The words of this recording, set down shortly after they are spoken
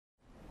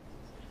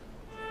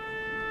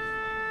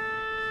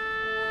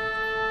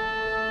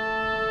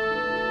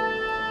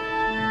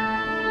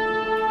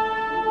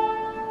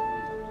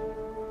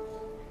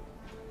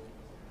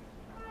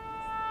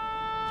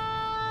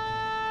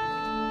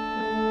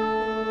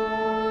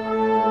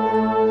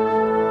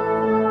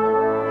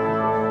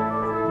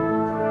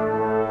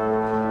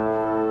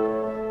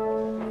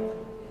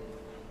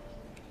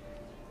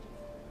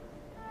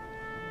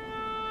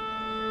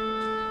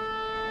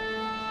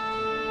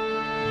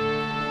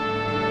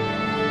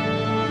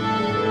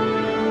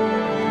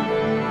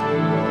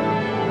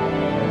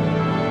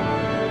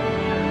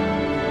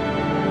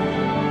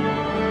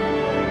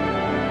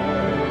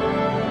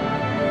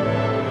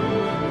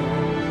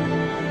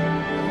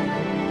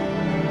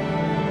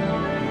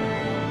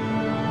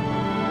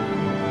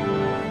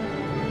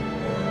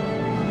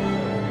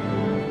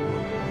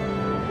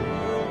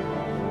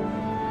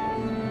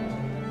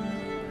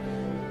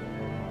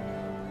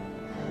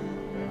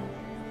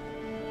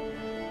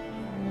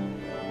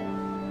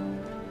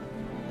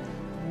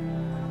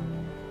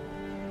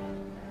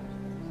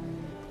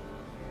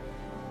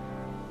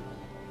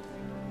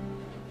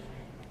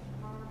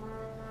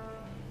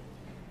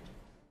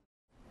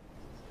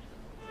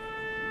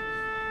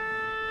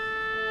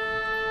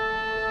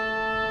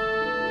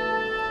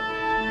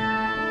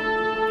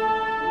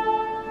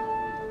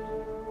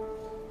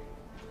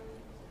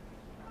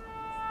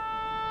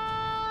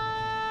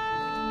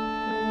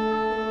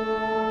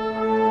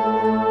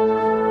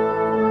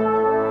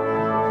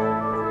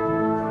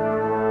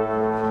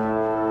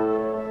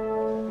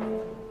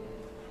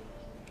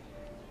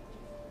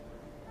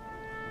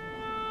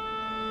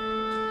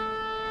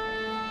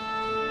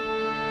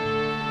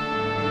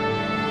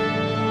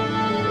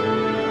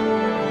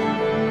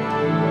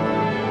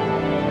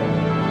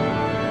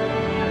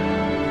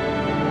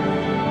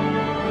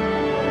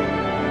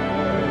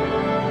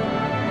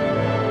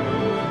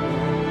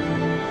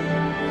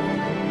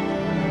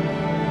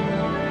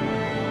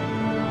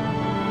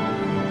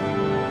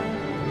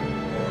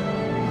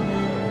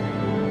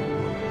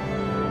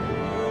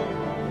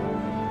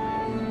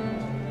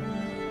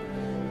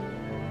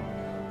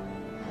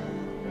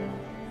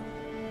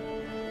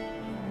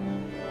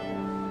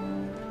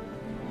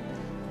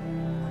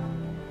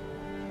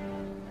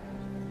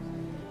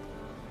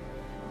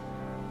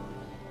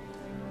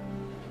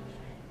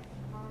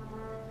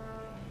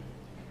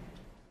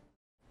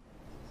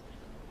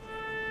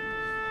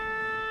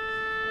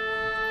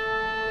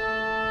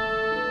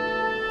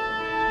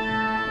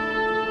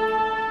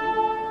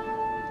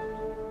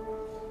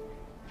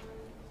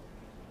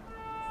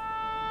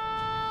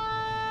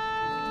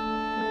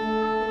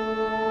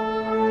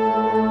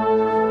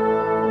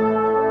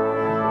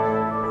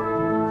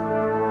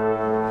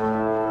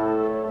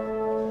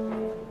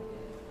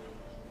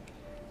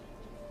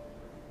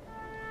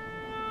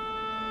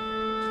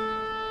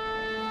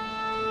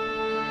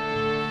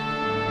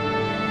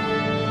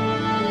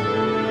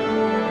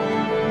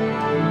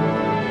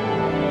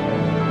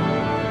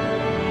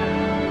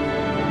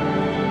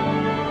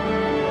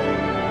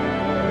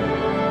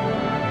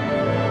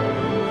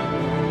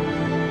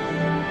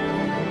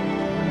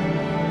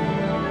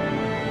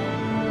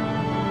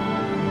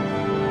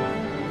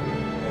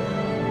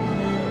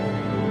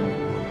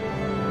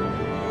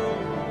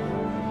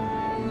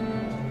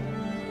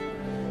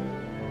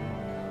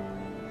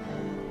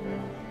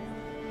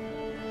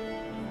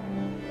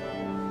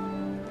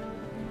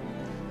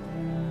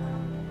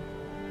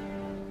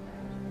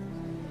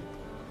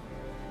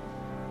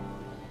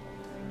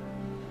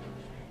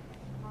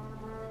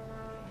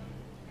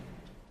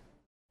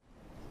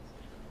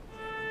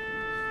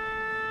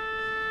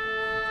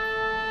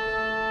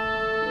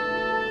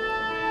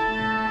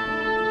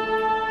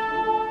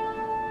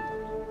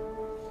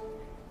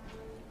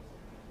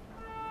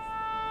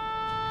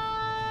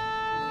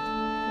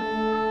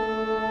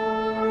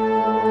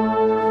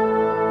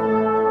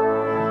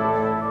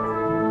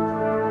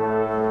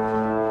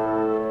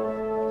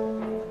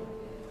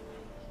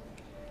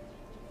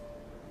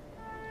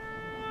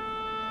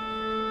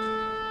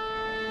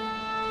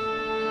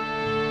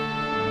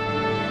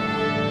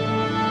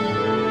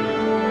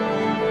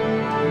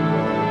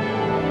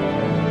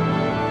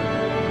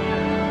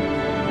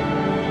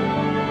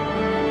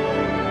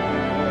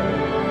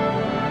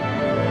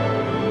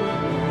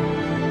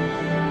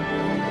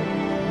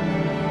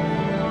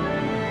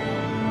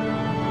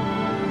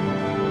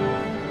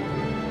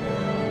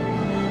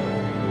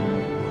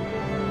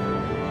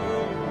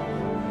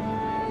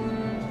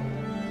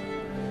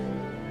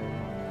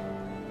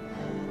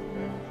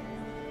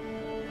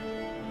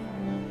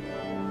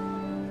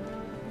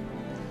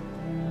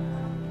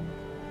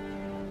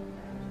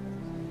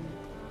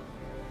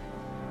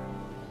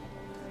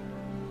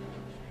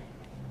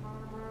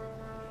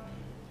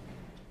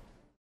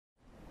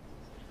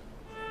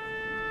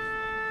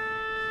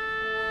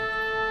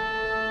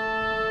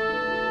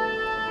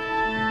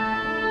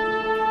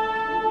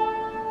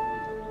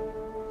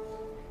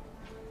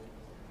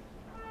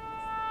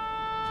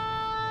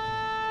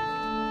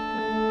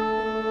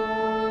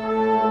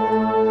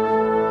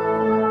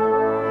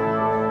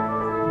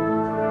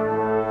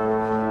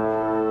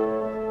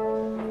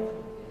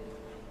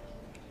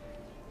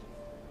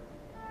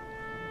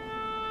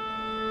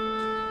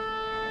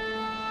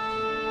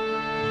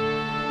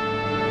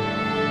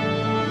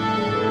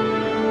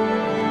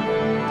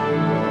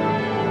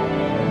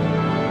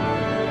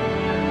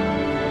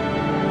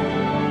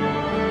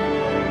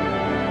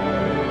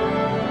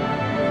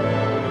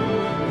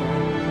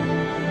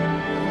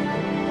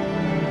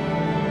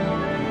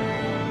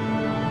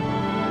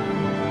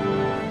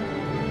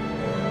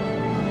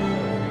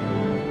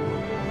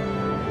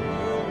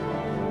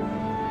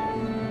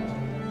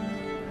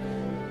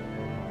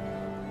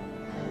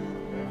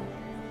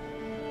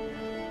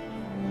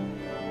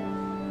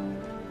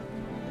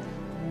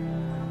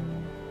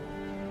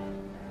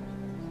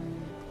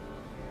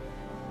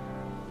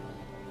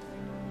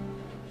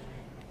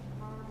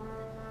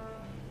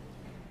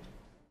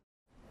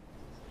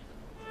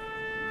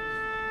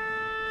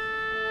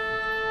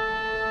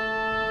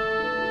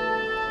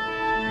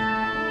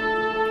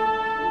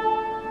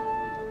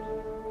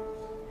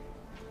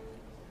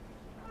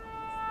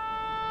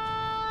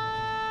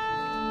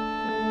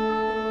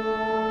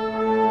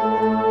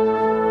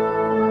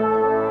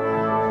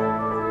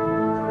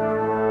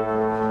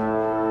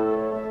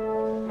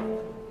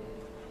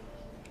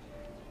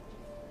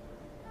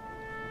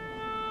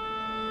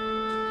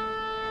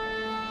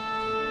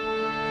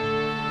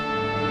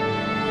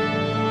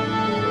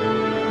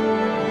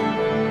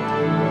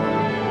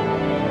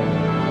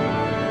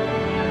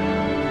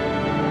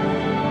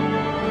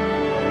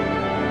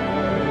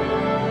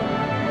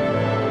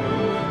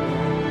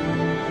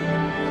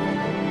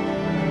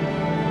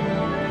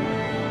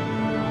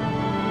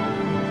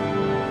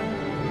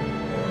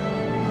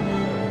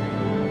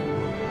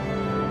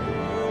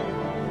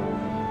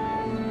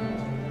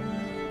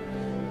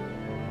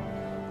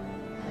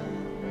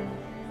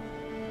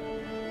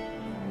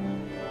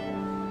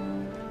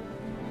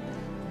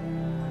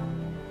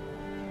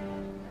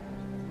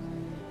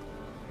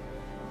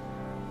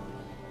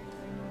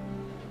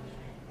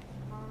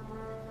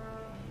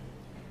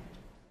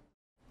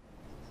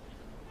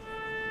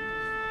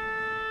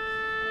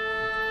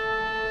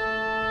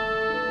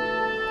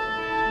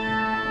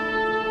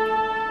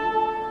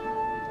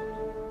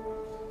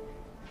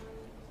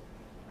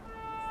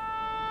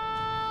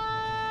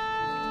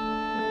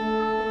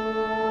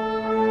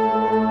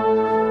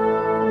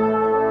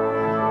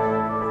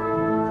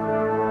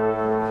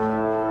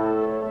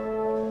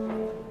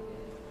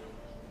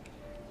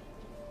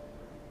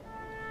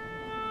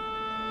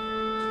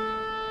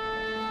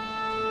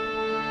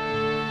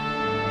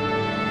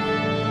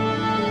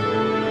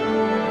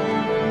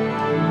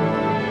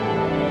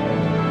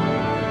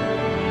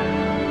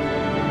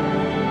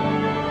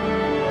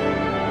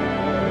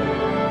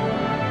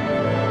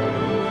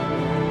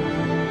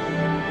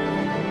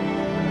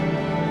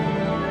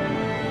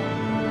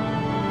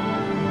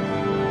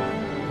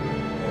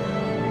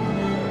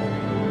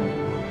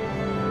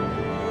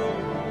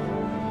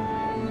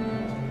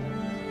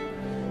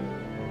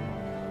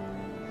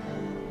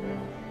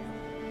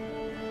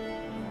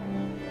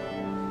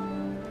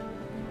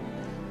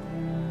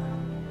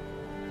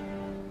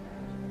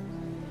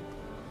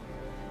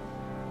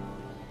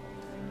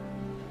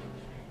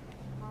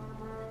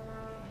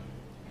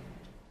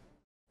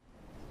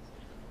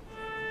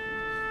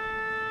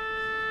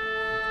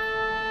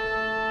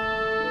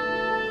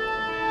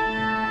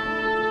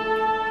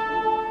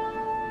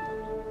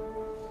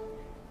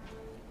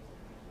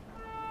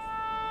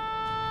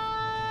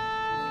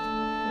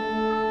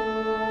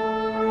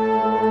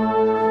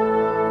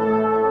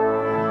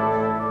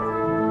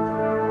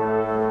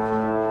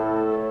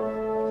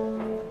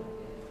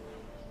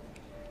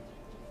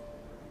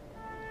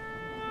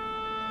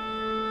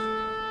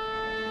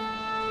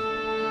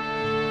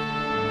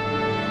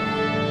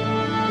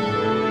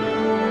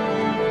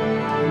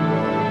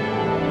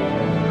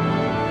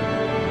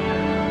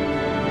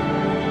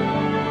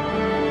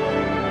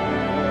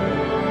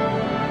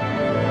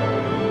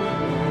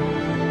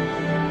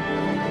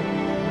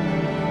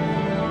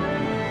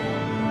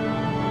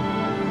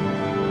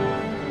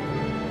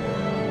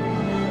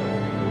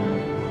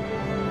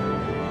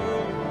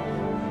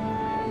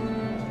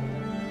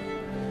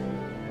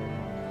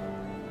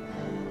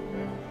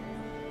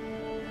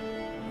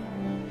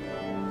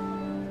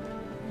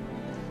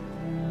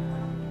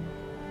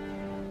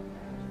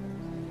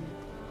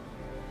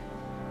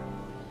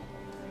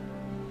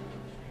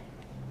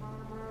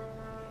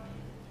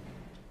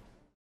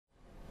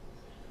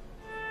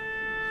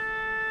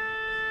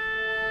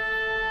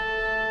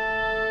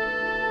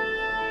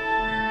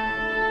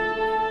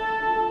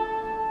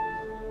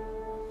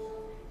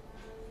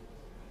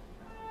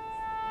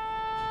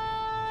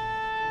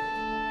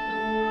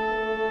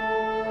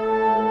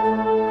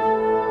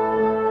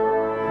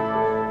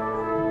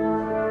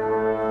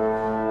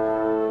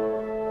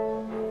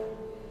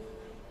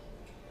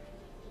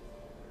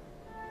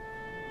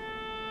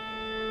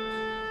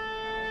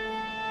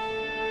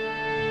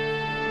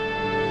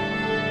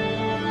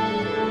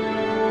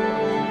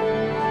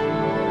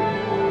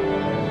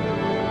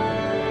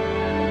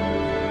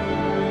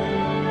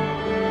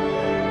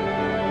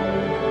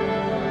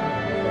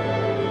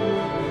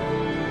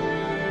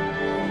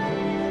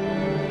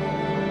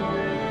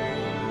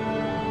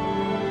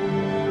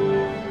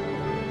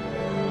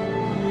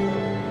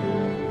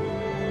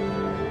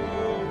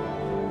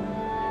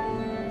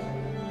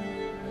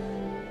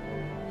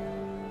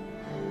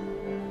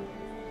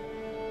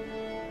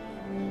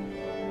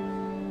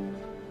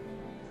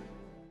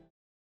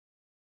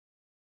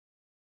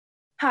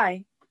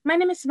Hi, my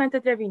name is Samantha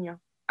Trevino.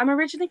 I'm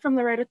originally from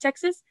Laredo,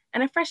 Texas,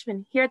 and a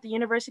freshman here at the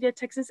University of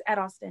Texas at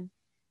Austin,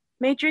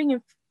 majoring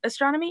in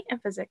astronomy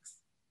and physics.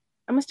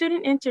 I'm a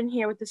student intern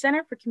here with the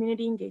Center for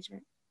Community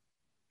Engagement.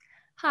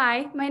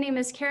 Hi, my name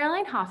is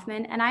Caroline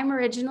Hoffman, and I'm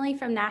originally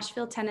from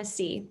Nashville,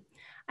 Tennessee.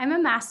 I'm a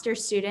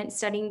master's student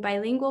studying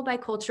bilingual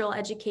bicultural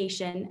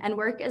education and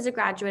work as a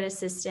graduate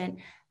assistant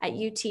at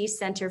UT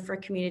Center for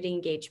Community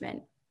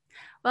Engagement.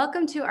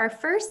 Welcome to our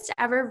first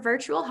ever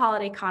virtual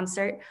holiday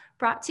concert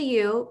brought to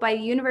you by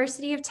the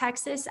University of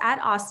Texas at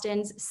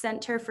Austin's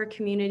Center for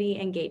Community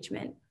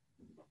Engagement.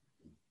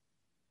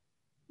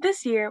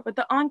 This year, with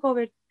the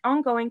ongoing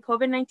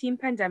COVID-19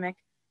 pandemic,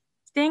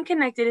 staying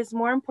connected is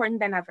more important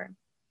than ever.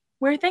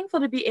 We're thankful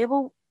to be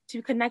able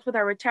to connect with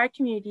our retired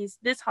communities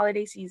this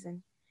holiday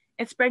season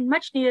and spread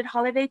much needed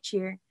holiday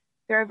cheer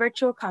through our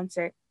virtual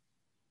concert.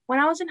 When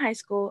I was in high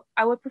school,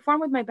 I would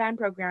perform with my band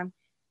program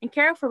and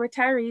care for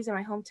retirees in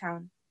my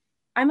hometown.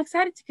 I'm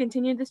excited to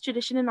continue this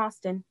tradition in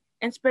Austin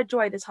and spread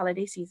joy this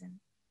holiday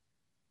season.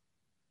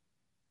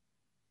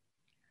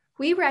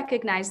 We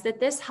recognize that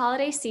this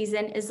holiday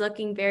season is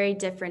looking very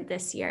different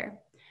this year.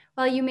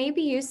 While you may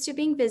be used to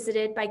being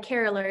visited by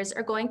carolers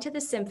or going to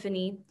the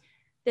symphony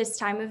this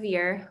time of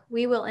year,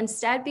 we will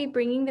instead be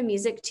bringing the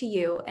music to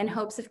you in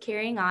hopes of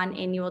carrying on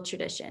annual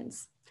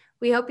traditions.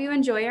 We hope you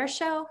enjoy our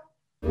show.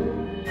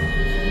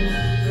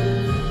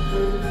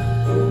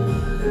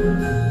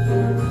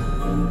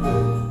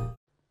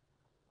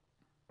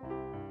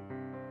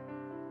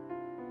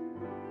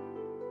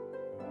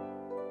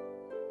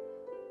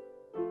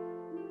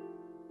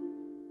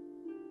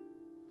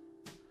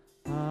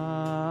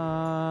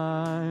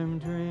 I'm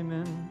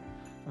dreaming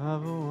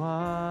of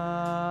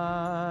a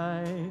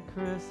white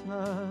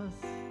Christmas,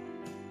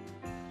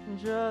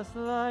 just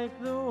like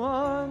the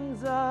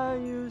ones I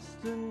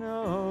used to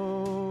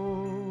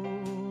know,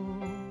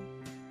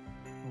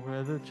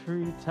 where the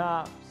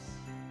treetops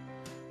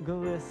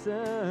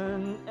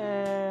glisten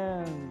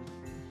and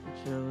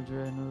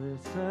children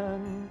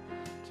listen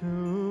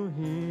to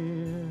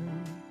hear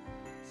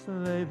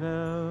sleigh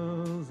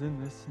bells in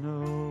the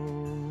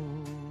snow.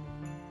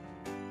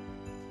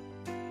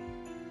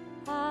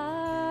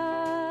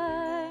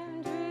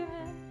 I'm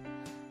dreaming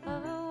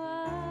of a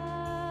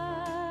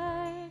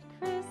white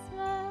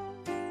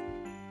Christmas,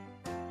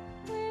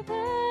 with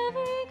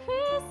every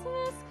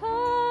Christmas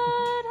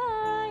card I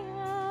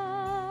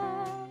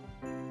write.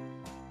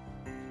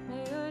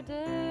 May your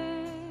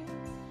days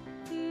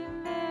be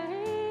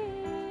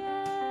merry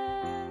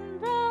and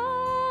bright,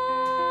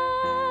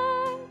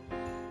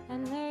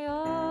 and may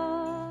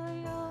all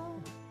your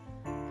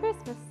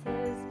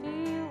Christmases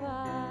be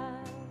white.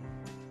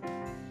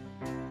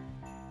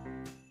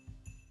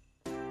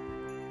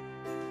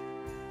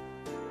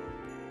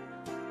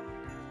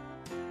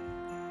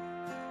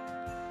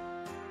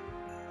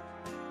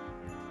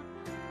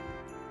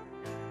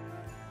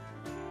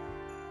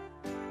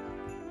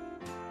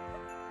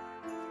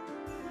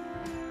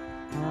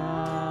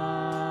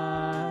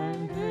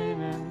 I'm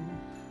dreaming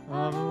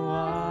of a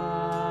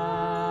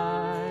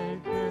white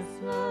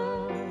Christmas,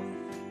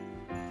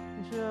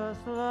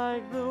 just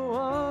like the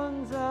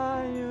ones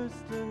I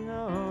used to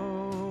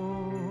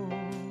know,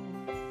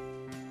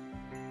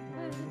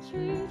 Where the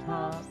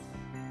treetops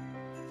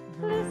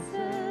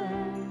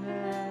glisten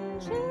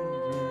and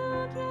children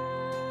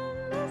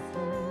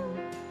listen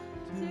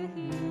to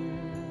hear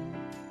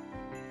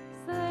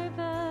sleigh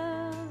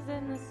bells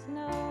in the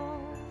snow.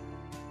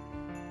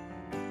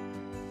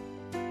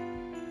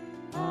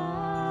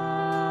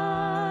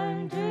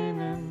 I'm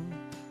dreaming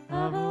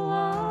of a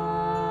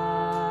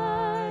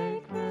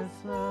white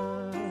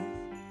Christmas,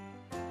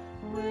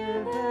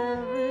 with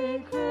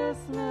every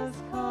Christmas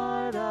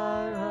card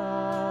I write.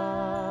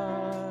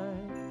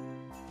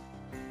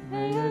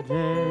 May your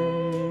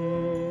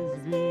days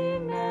be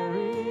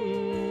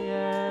merry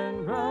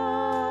and bright,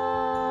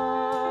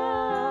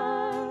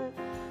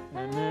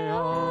 and may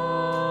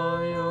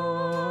all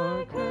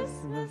your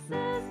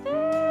Christmases be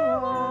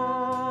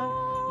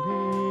white, be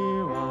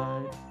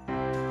white.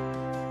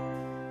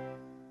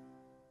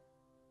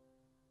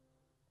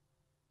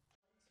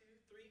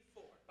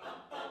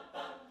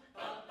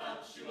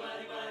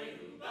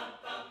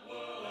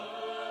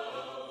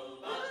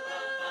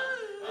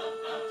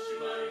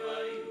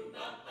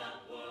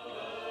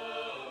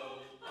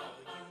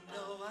 You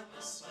know I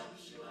miss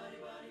you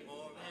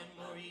more and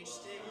more each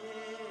day.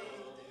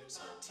 There's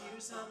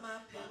tears on my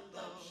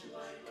pillow,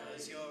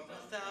 'cause you're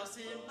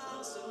 1,000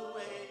 miles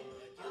away.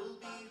 But you'll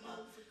be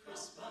home for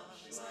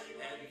Christmas,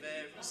 and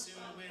very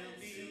soon we'll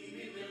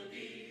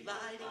be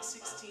lighting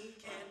 16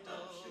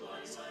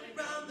 candles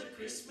around the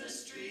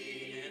Christmas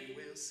tree, and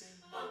we'll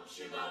sing bum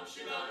shibum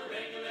shibum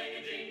ring-a-ling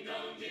a ding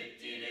dong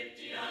dipty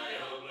dipty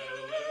I-o.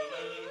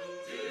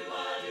 Do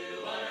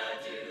what I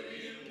do,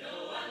 you know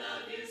I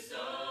love you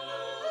so.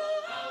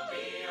 I'll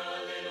be your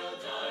little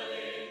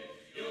darling,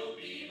 you'll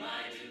be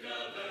my Duke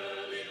of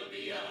Earl. It'll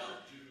be a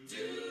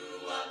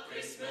do-up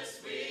Christmas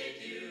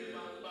with you.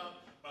 Bop bop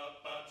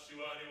bop bop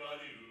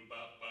shoo-wah-dee-wah-dee-oo,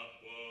 bop bop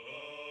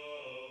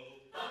whoa.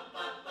 Bop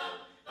bop bop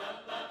bop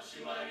bop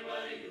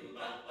shoo-wah-dee-wah-dee-oo.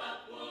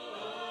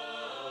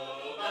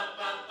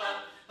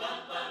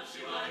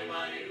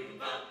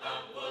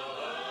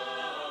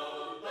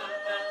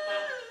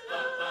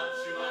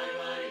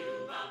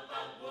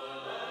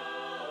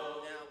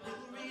 Now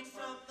we'll read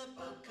from the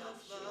book of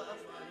love,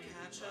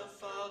 catch a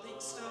falling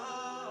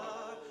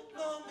star,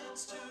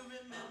 moments to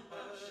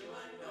remember,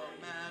 no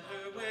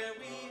matter where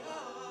we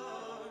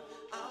are.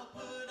 I'll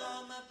put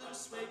on my blue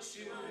suede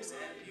shoes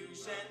and you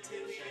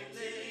chantilly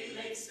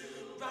lace,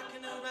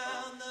 rocking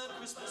around the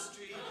Christmas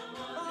tree.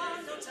 Come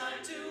on, no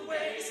time to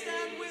waste,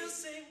 and we'll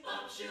sing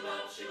bop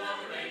shibop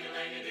shibop ring a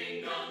ling a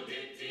ding dong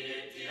ditty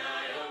ditty I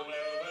oh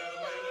well well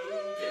well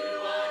do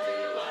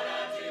what I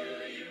do,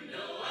 you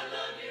know I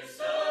love you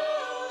so.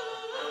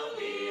 I'll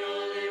be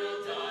your little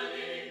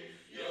darling,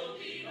 you'll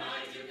be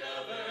my Duke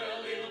of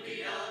Earl, it'll be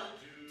a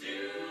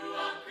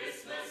do-a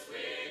Christmas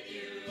with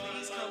you.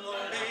 Please come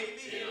on, baby,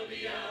 it'll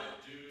be a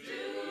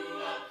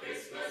do-a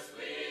Christmas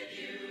with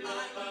you. I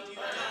need you,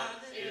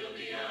 darling, it'll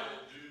be a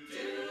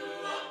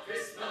do-a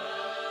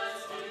Christmas,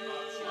 do-a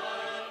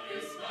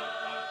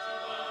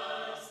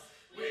Christmas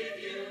with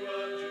you, a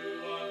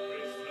do-a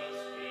Christmas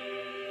with you.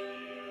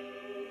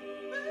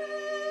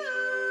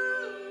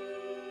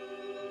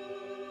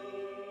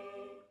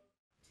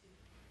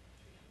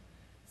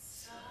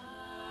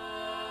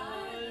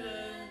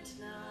 Silent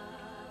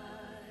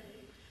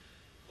night,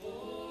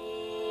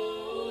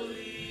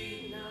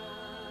 holy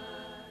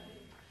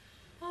night,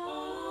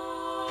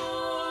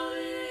 all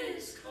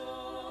is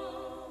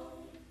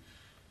calm,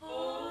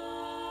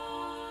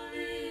 all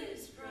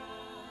is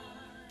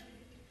bright,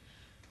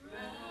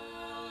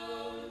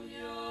 round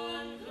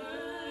yon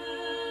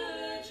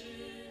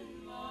virgin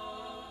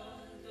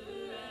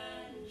mother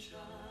and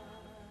child.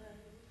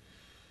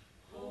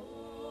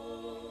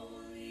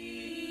 Holy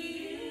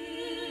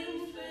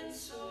infant,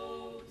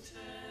 so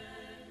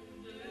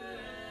tender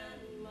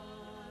and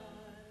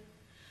mild,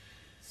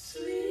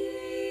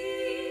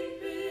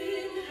 sleep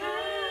in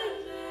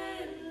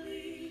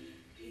heavenly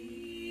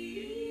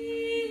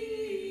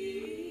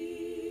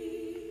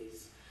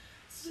peace,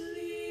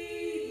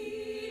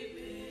 sleep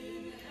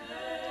in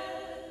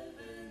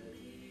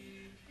heavenly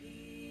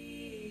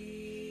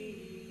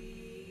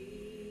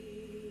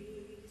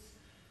peace.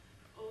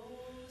 Oh,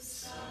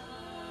 silent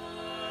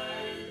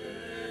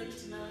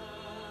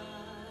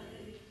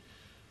night,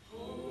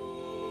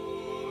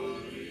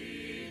 holy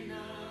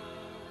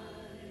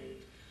night,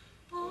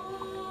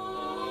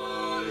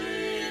 all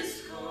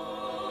is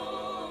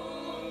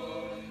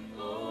calm,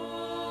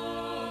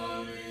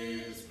 all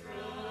is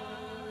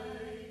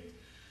bright,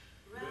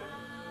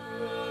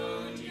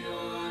 round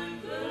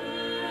yon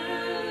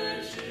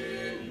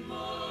virgin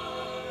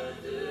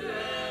mother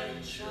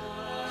and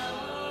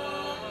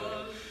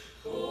child.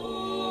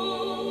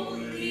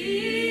 Holy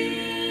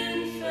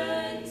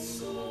infant,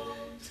 so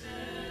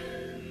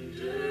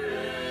tender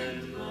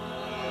and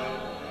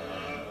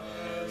mild,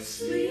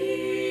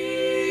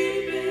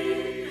 sleep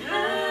in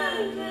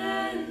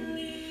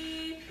heavenly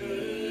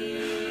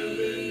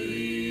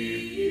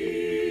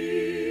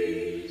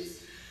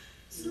peace,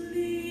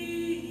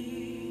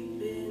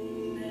 sleep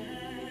in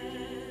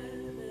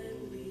heavenly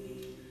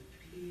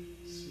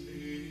peace.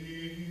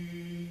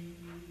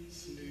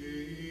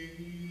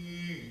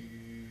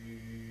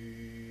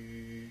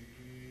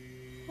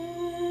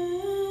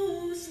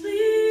 Oh,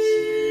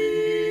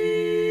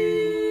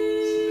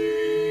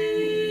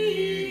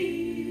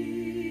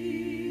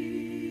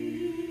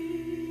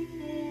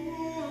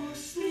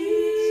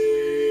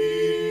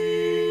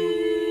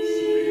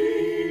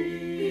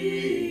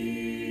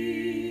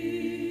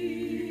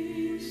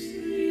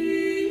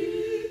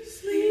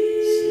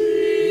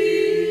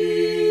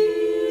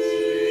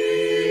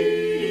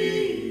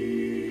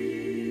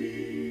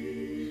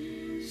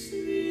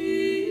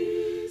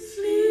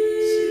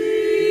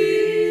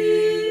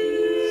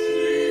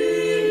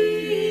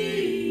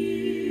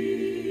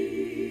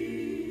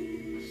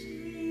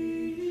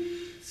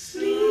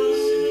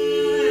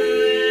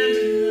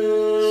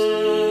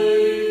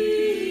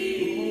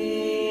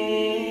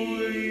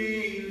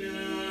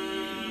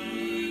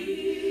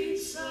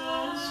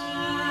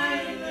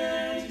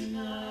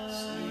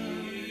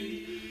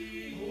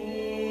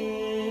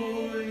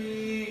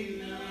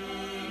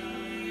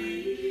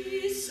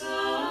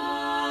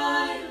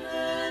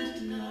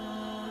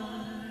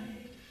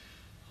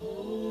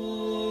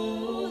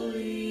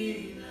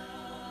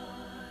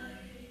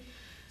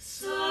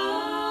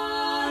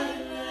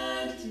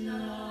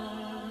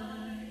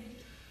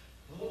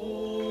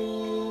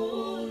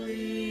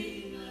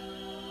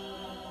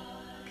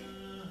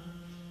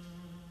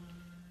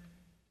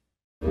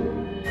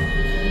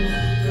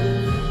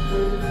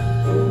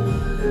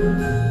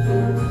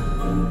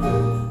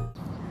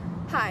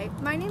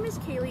 My name is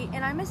Kaylee,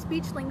 and I'm a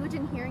speech, language,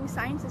 and hearing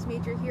sciences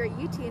major here at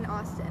UT in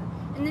Austin.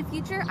 In the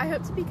future, I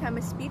hope to become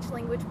a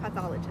speech-language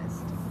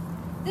pathologist.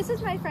 This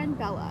is my friend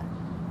Bella.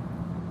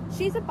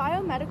 She's a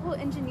biomedical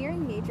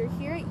engineering major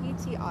here at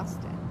UT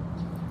Austin.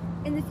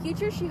 In the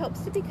future, she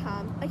hopes to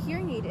become a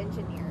hearing aid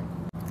engineer.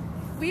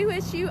 We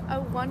wish you a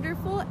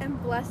wonderful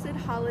and blessed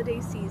holiday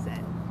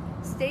season.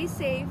 Stay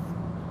safe,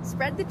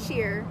 spread the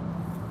cheer,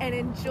 and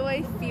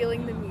enjoy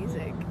feeling the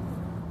music.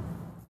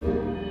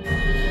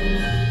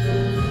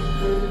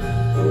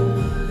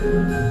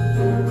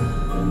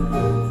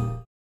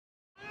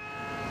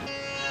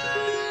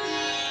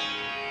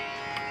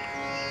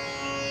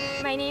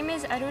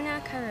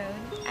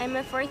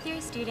 fourth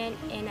year student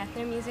in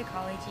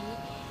ethnomusicology,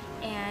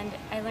 and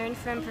I learned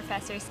from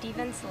Professor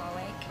Stephen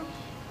Slalik.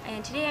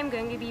 And today I'm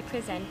going to be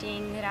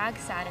presenting Rag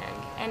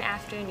Sarang, an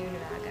afternoon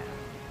raga.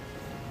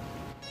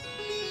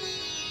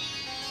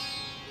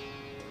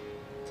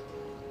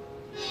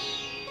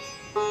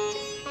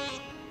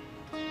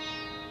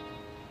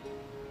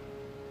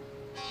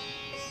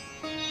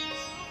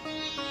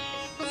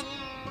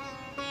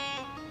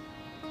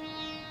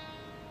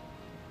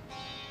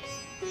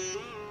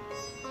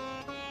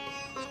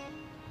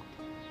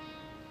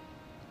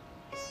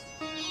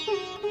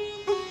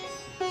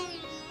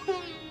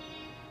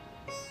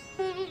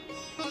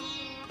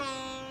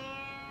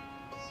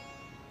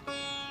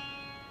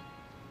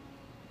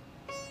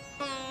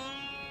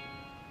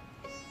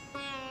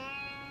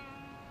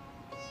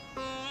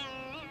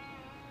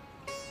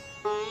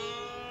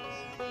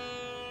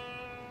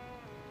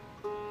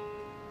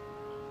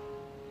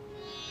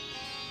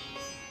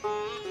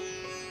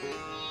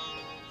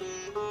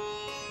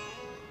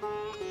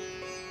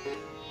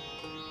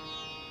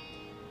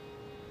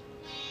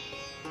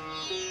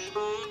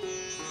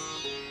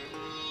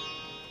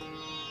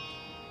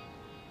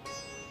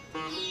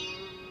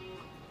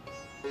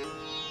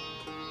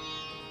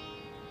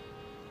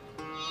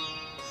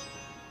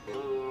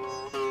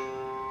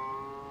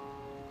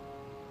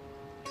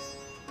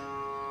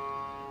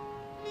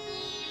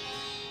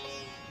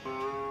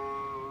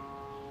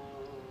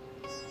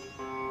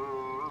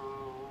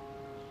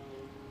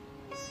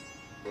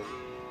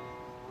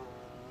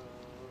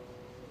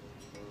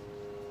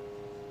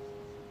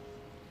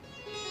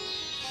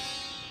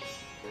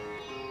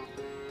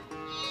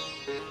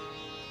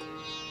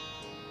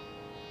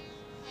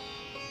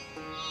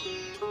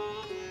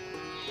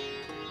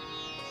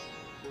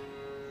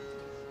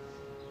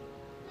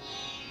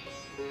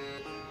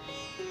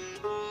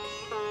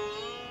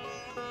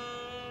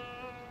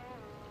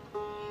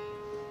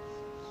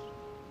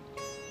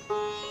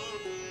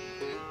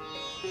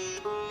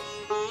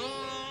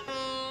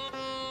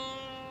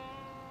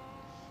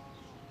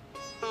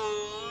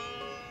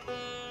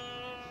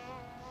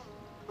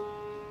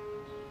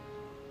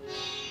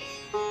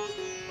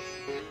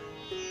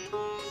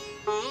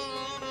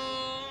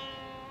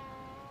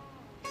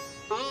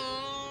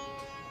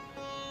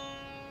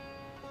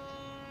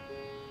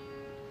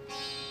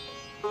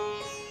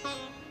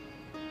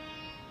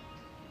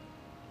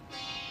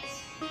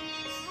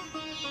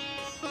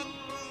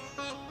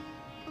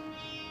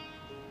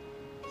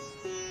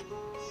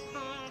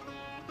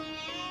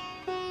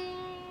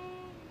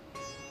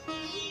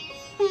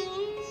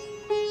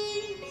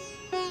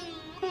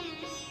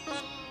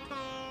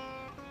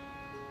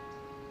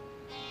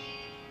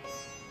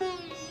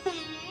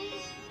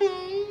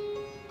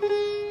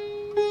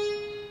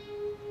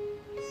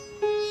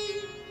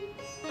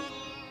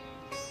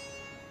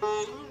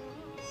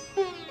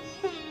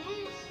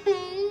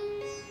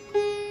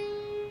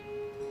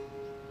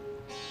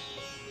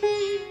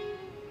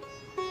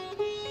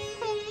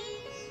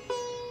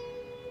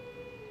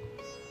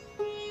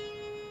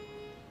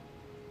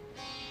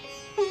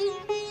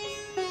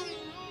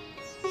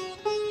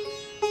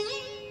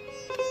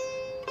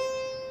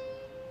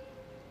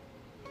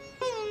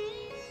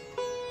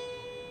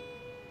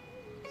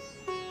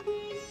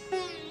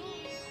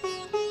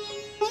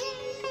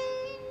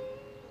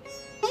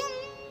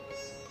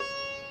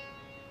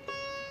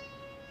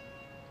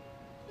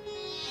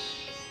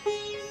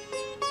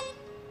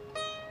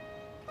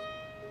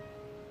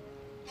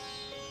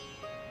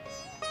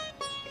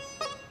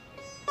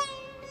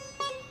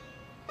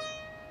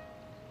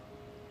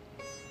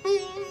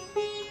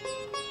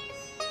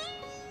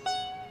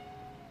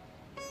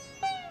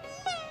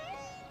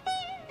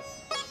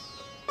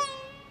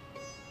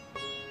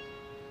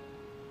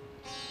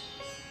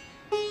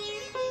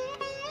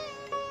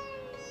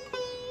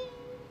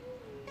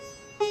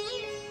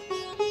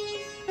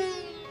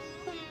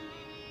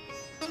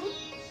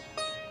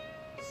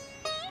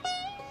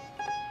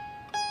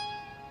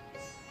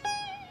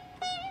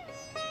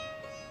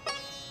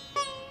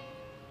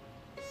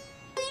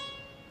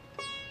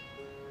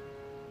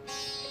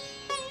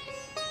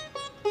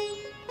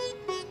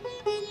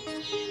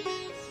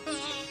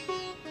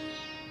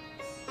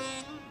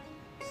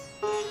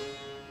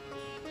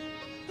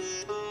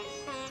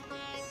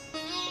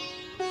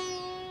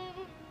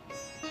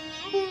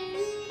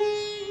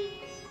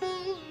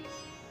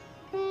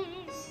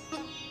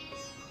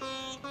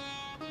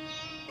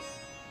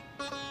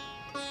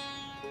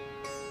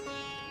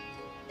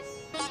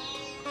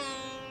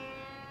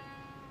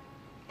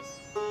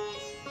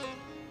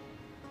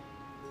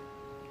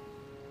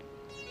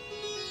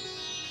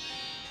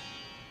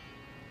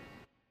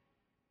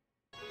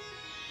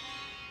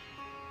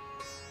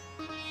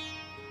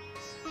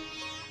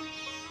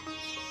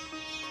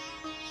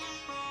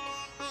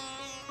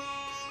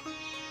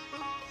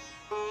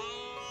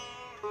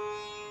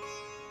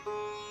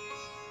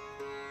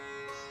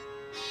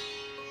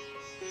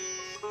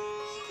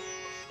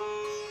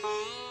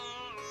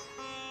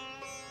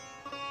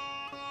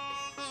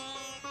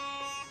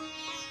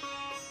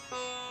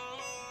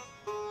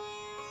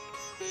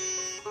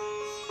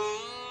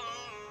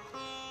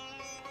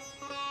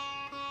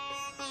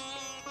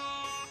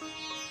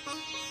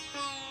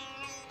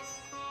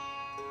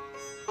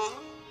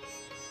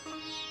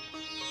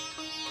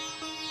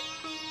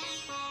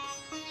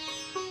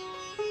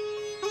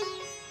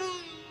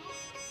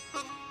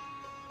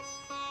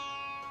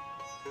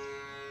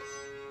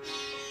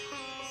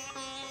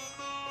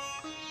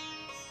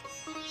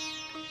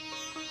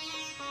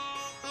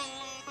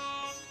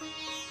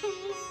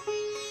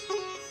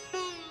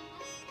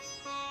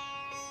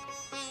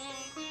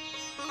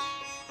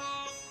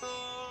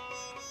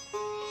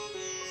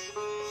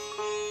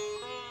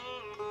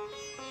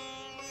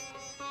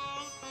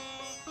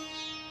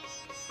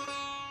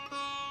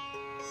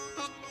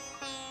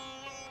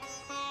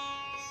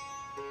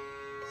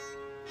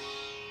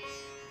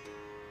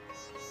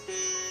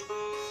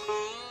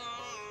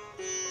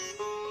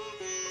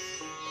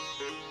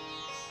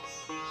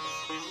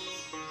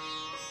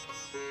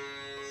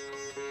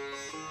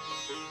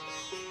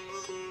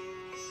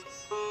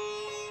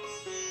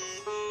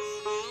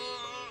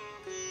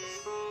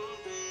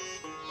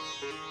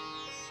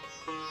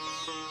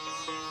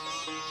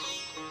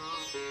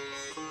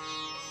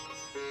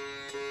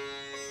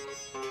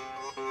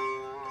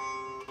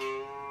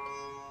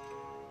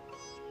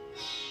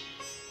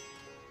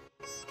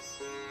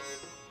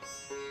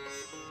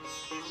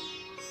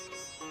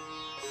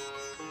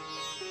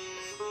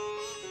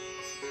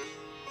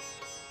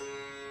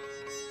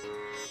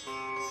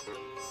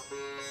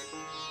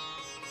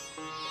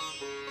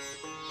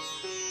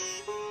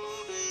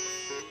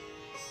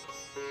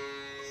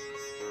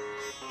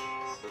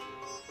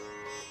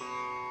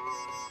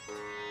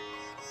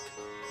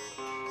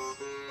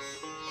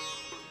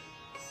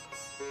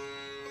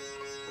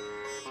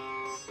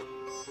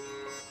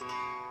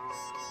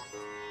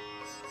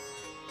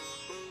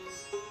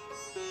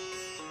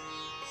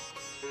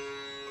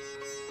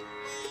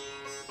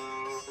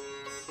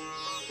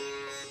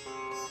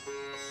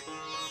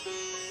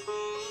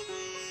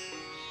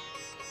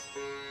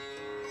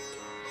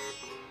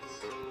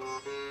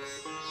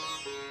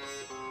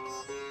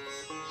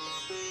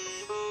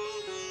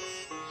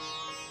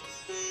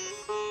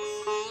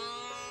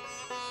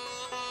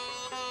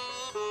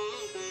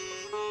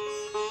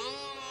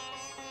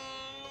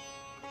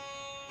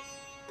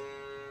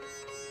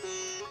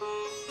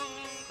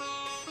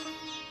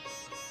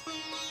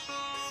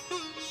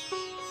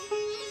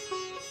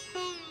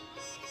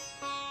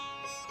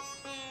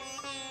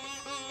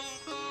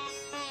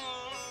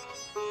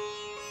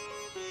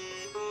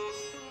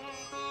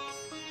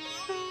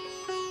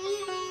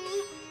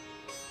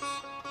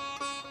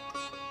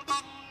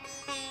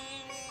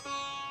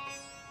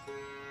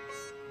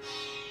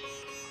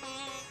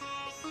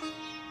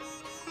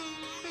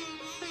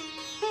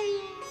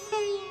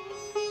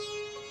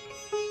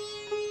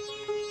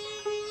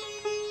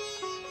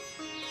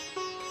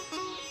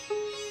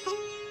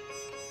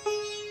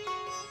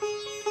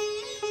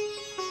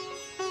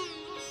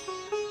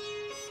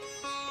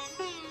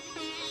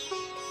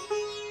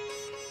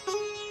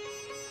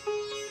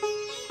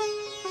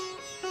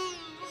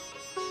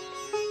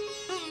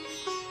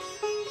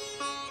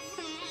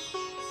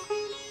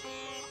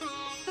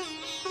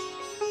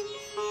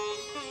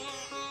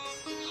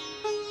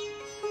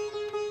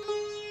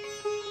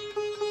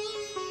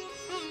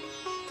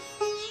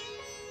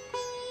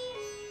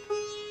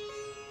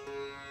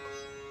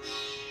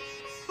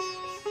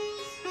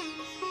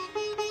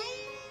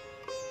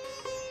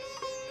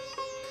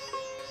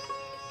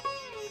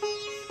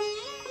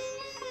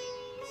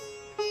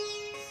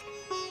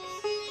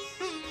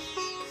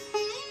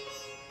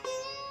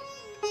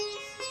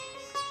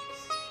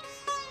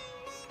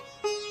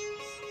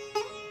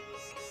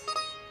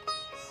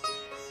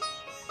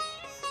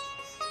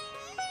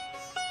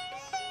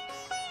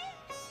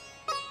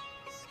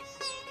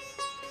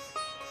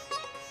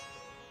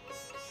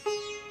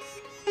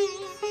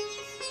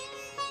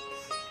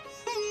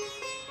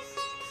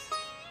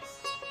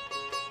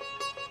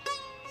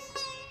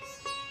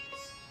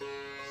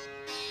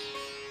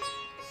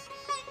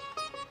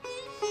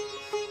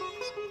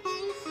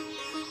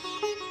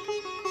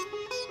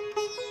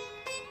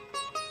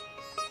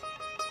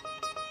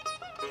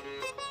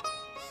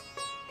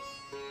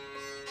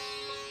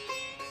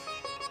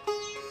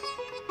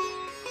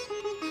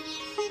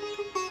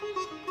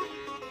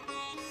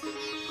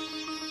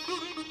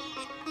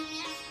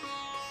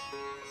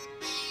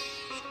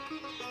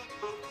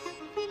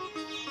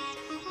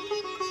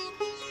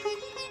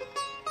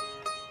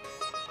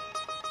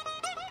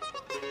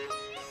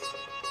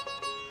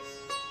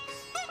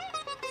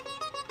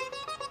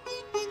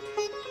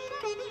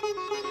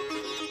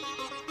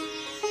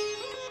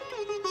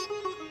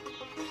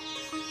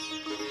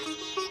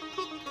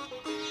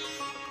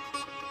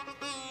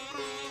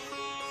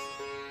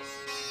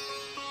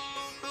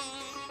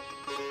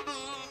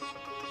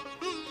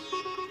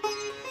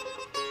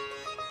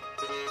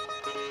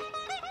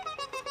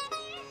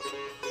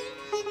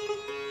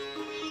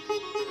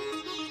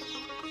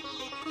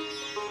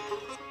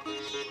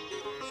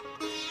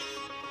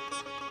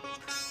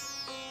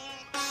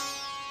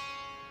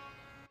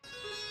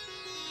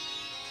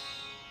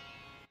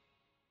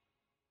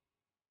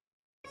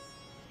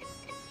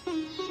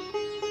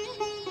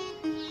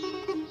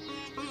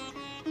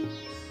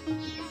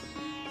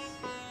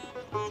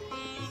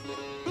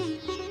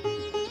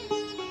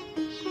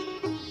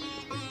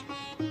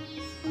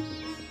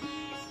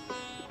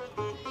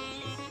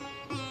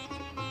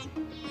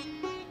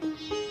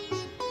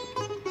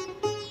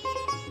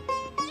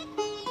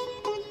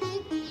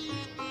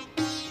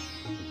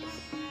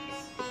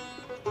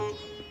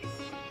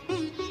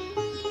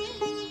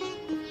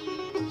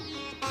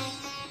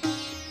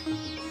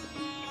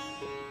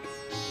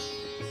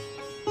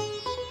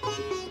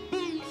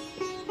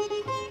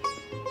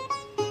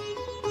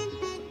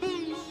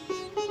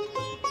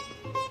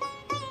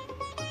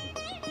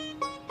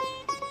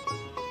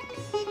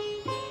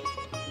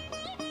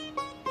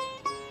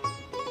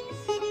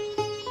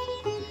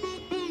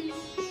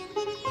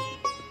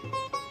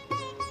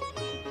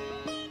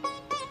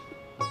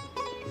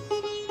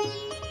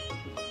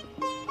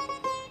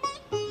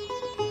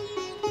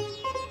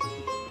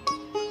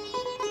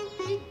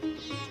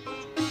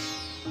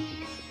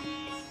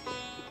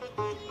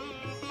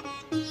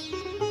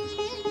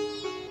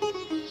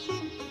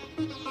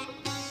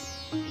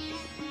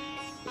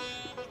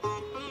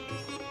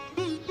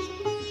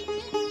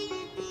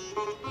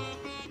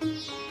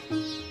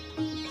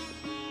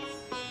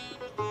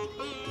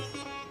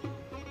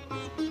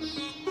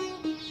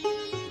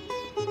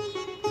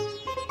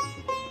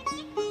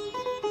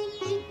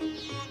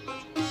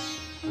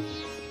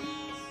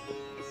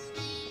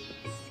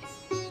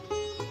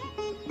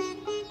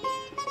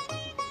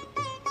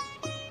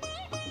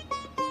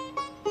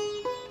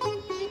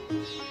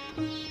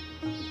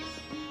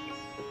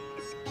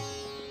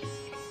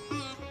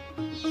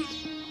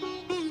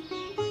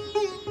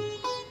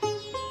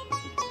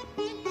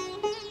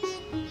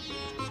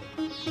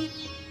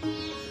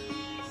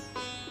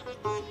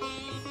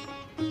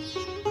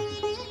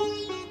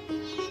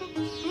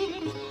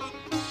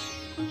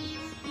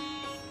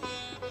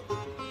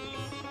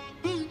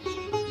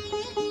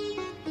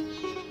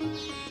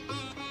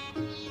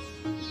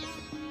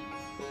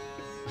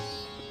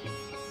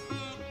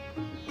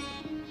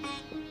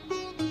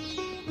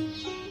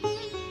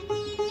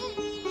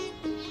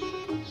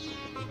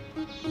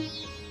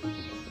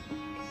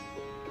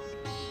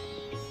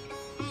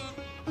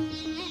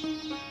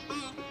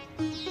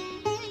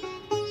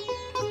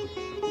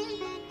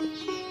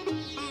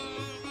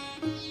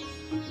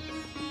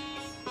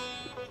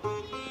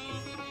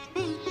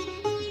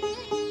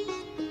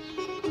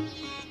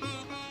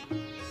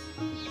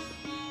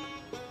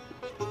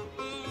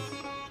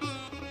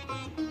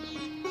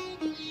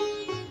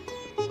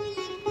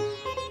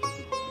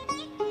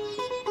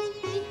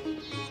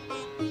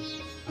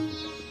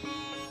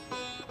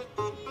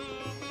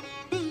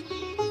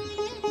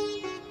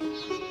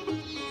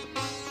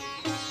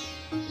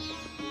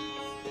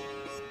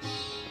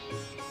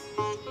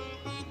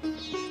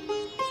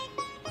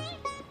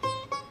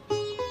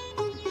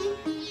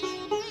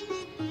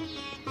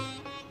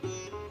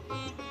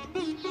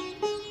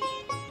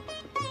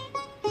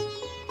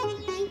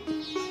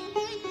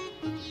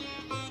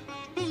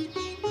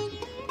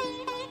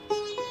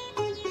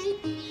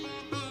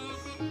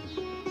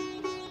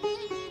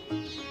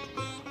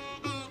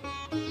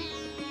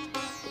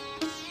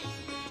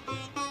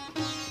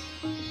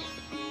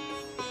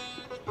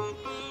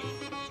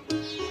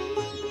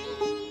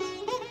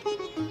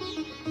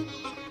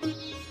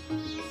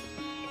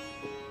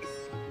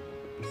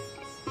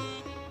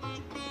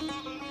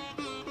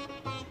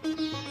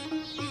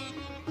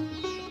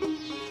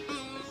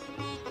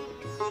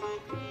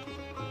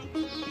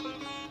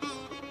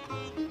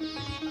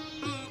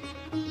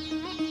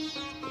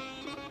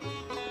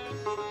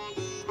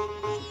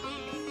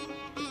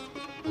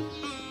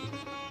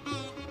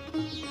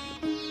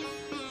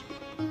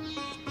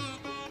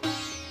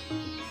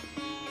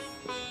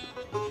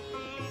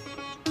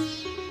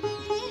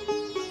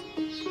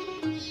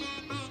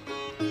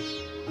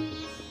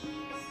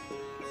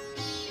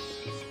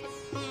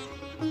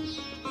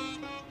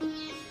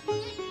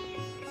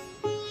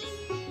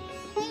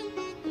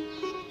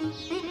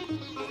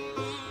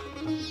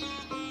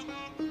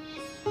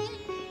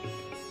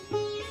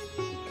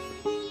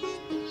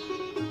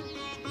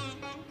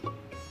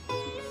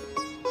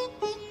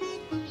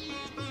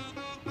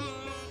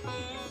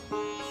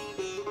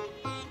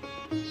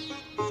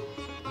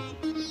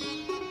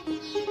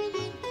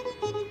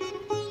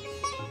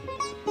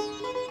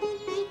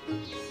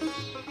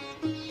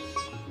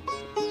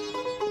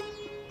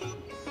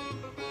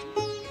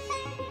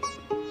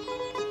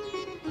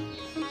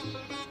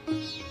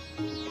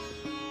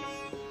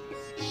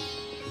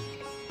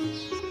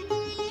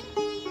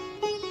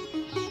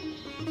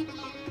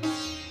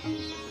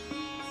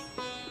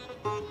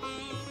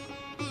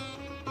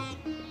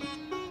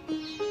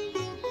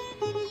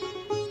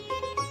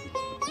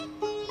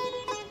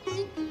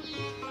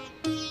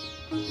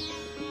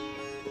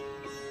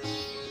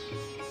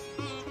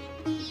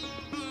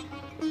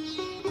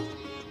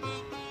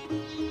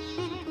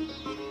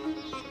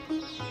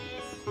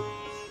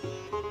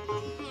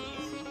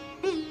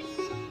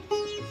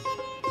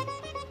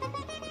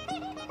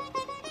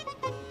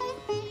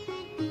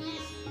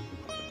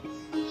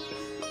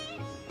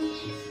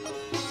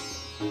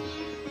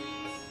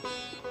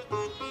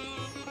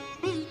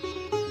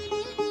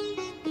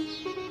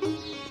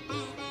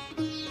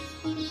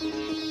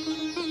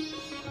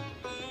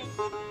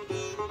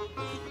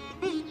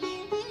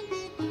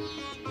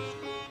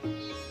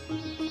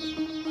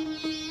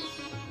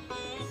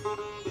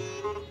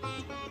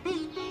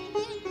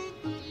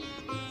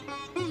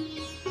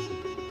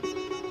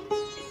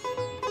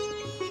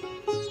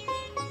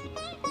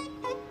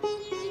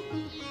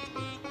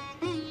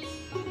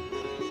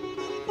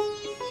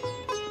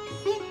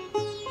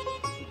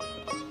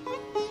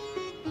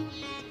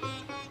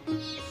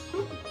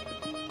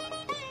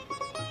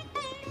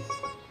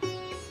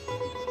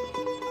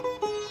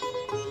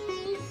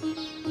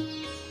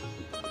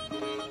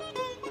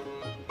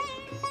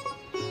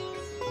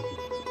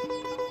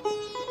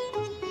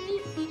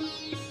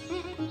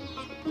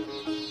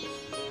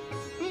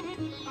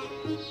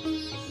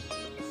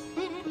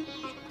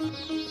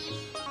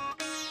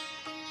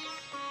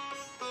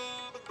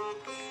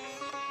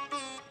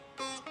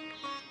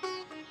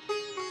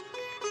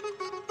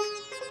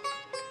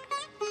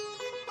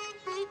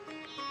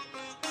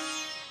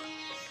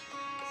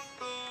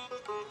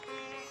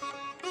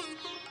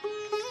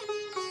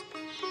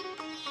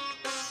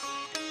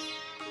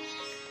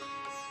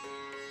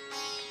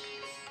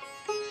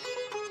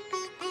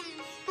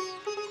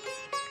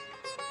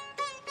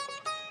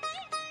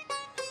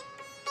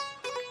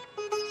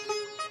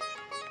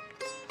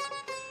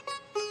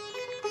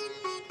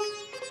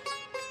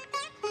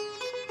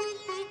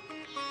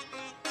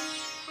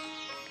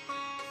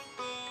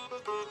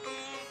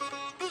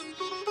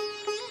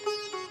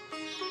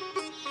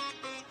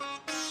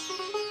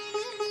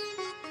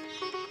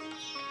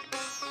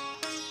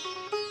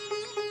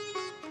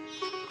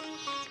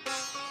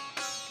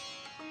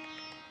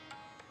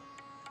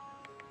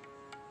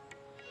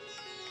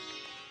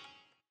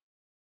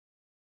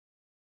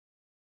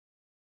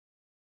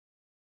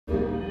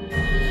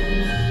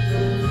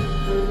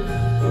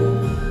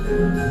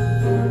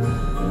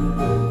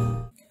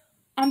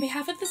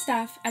 behalf of the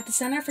staff at the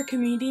Center for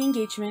Community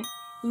Engagement,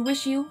 we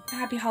wish you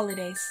happy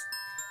holidays.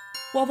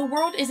 While the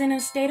world is in a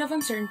state of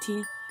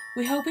uncertainty,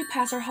 we hope we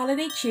pass our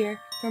holiday cheer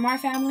from our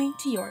family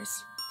to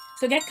yours.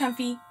 So get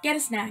comfy, get a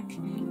snack,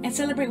 and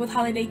celebrate with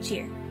holiday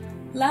cheer.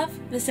 Love,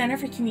 the Center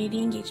for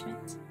Community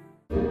Engagement.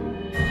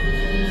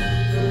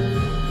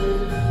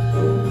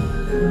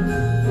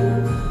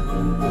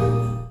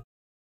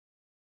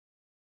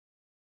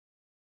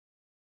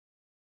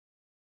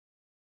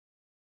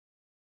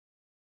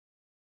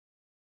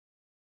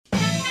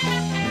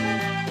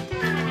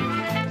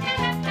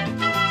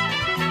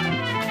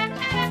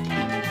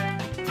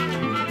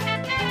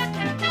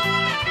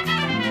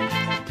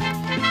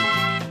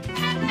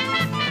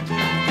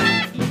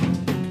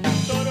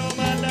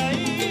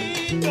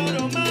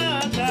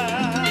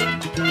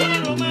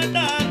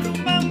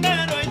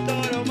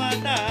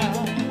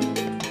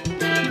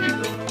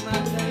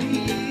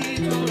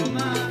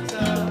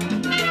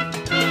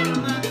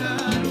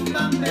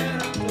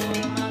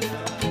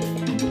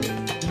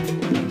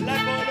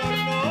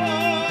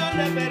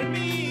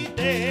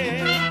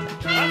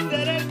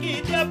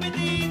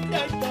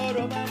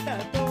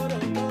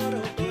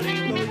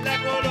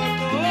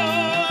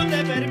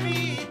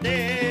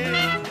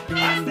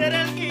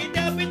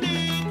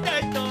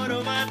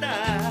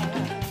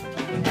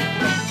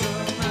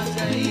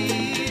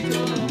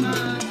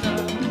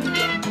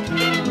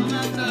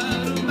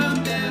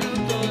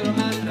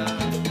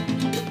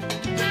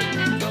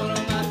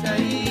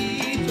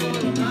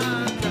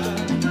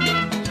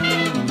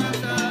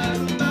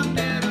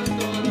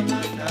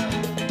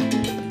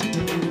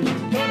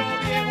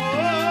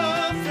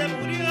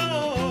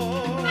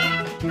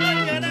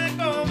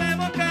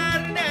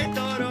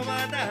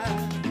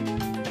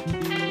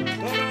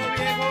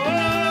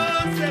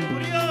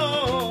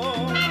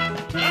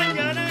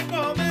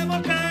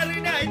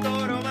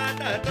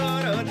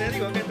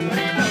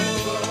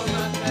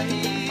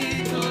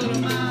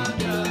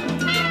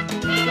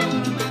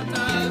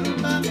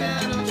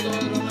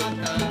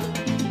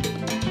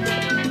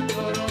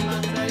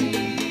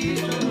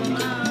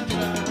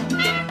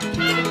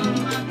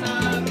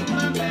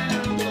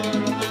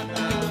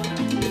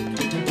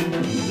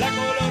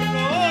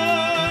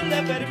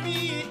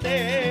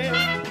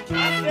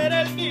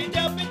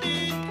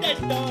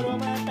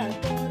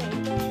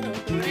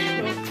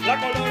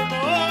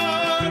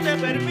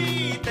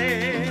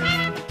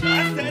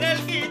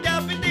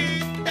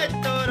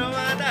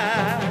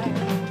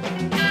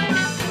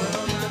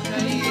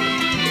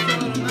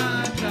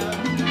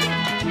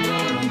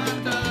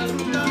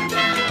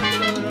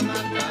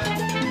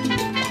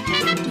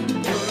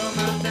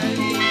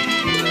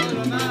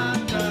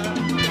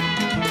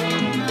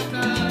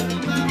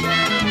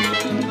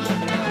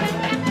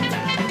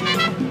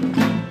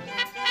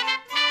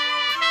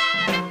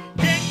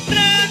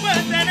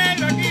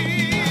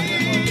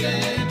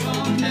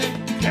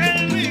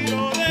 El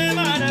vino de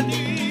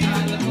Maratí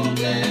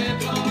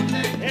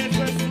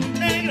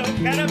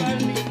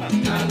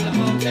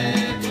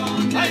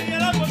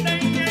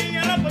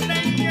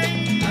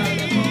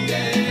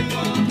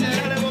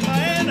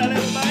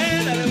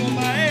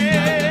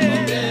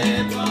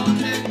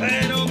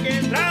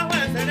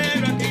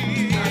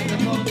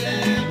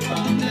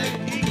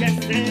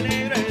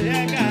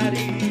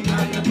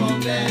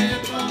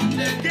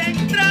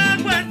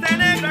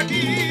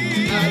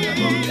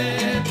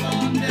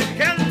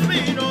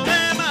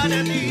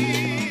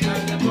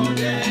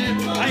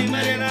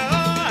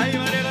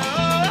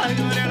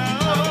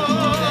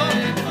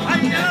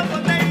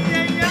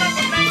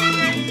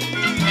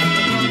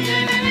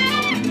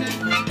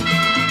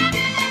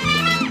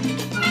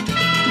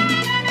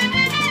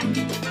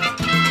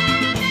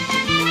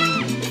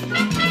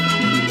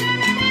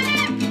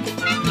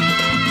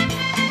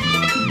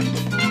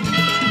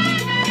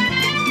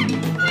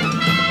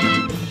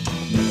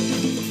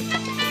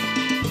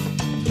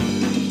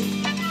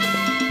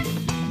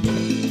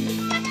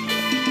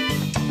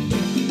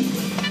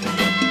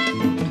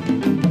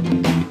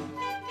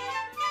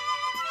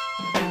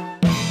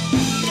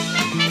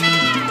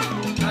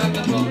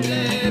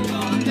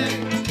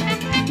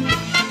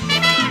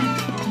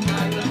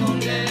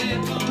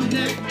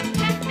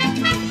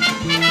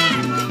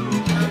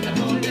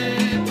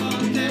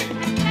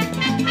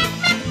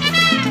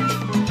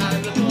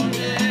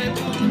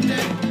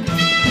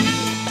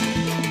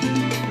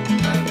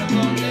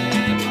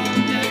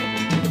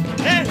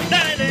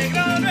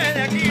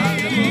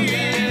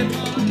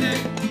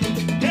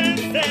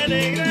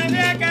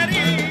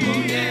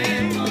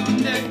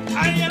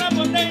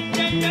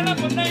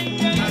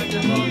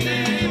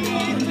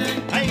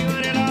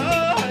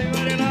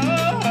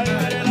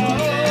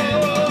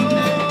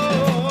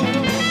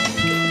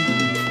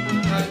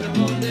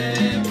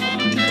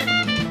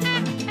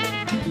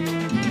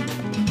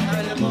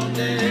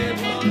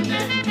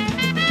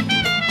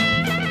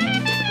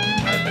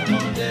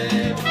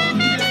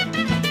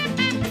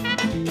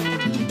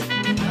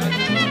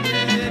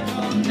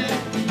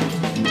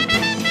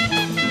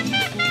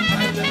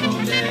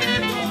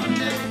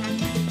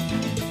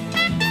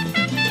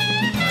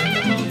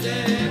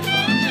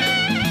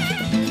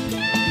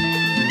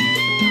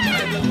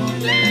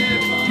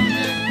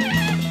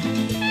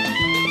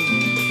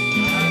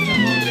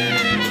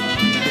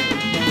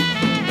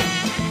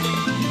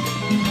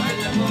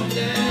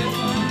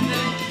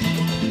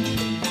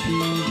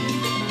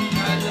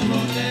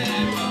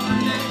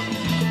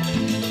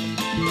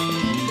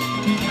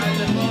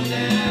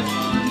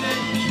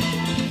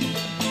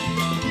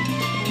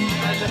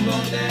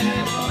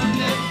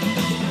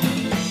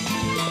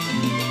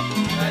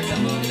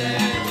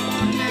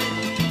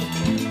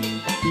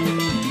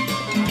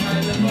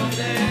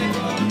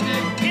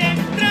 ¿Quién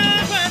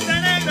trajo ese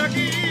negro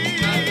aquí?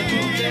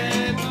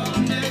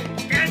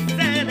 Que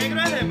ese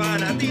negro es de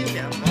Manatí, mi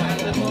amor.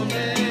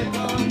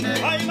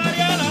 Ay,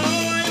 Mariana,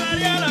 oh, ay,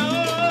 Mariana,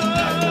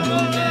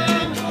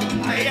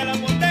 oh. Ay, a la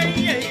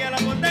botella, ay, a la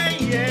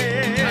botella.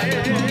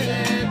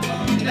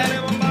 Dale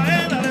bomba,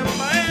 dale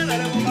bomba,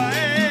 dale bomba.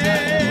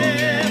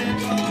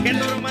 Que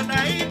tu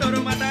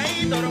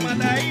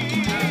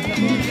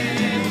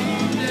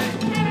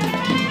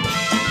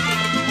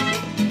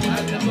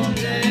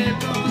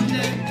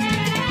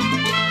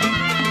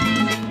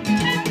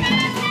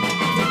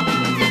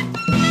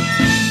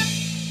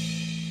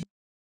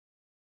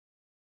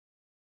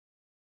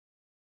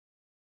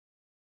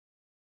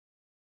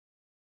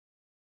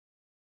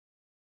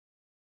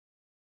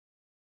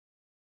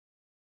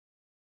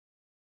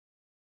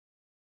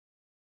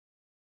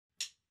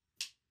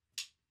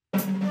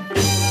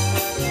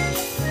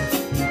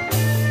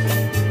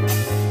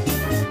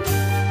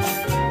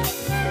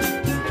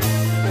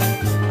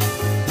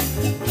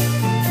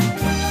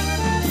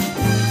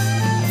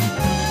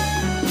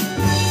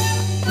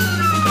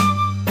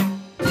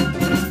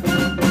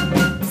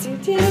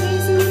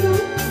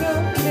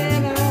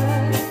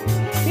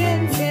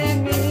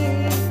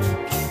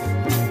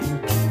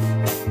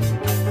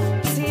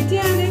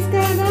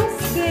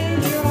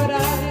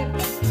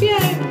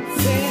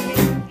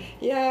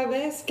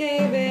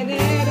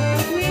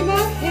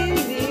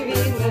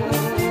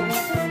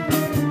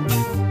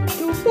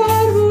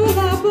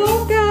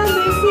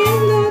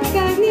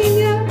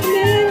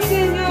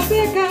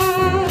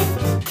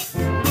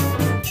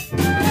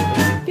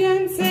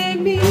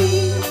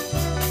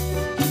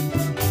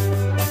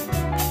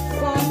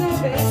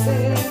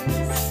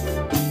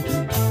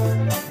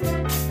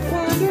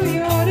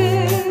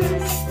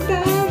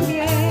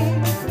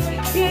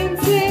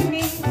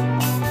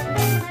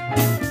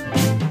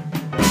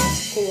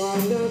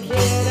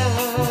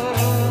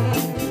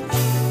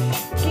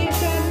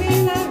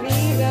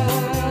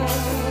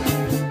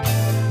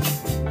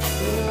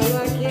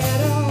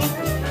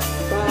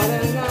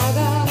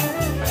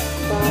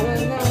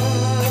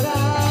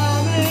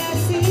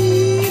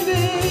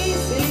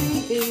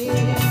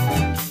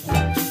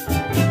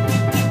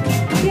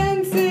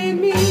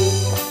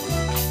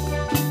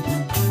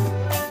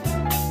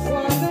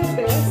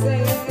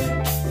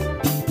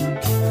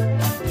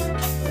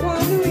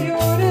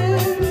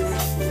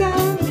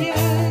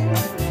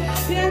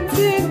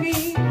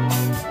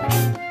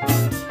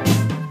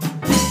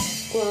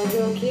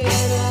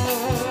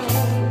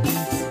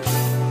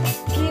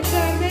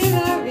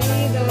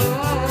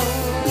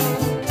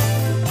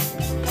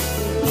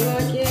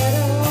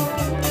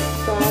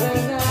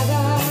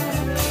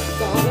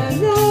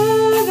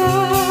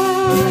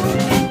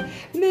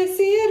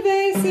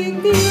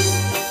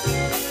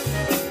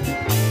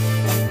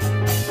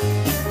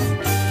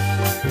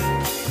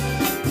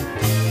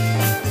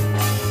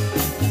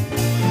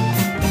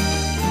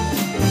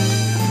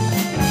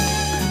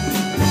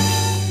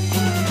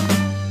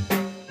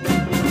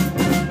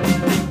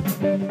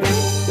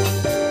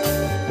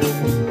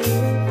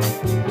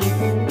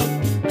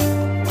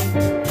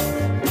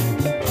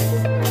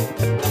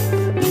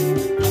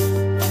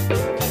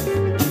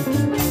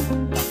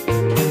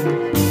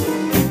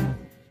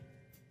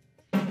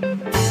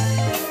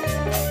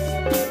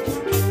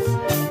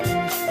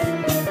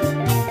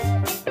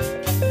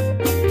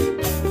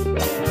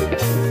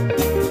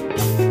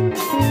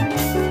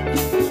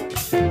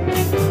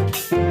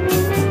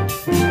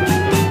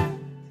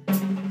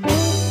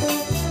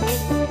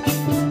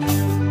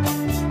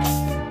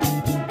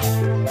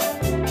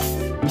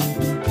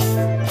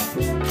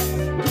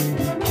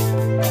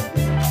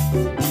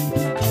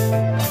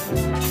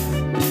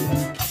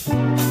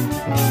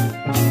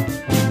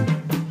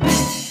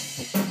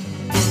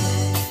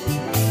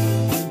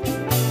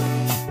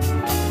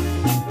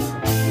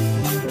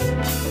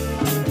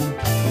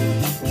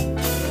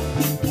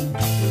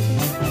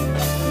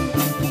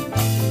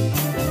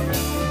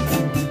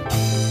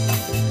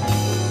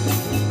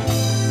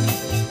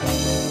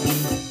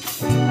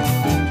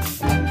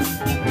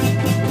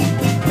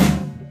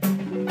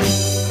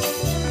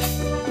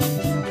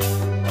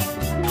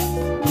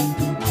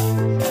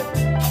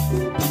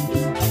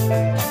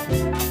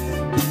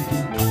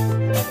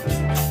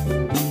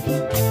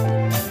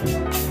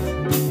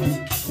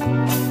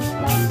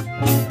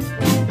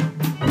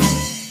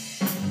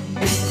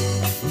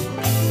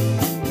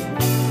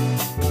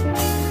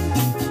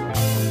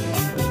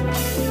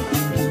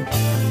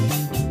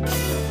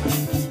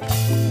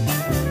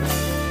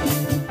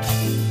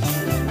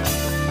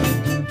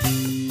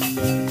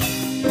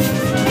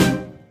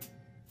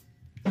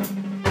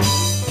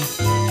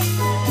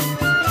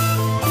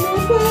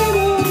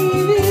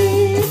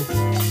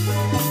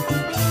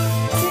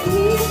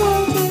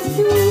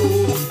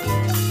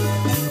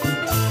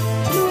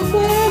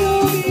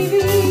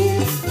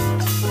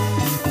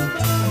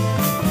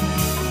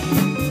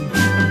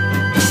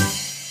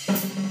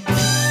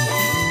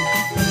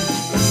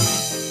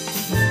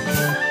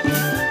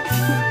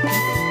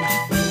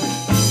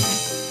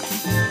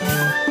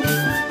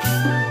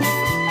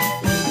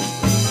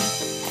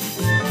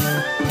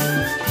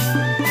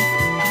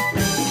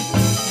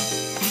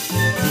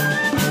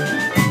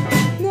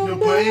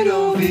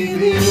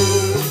vivir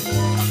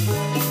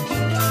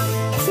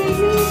sin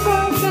mi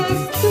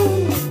faltas tú.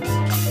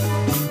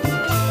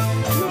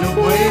 No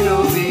puedo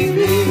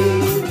vivir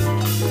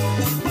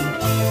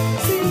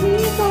sin mi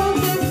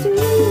faltas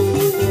tú.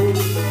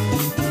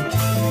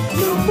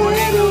 No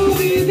puedo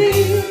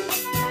vivir.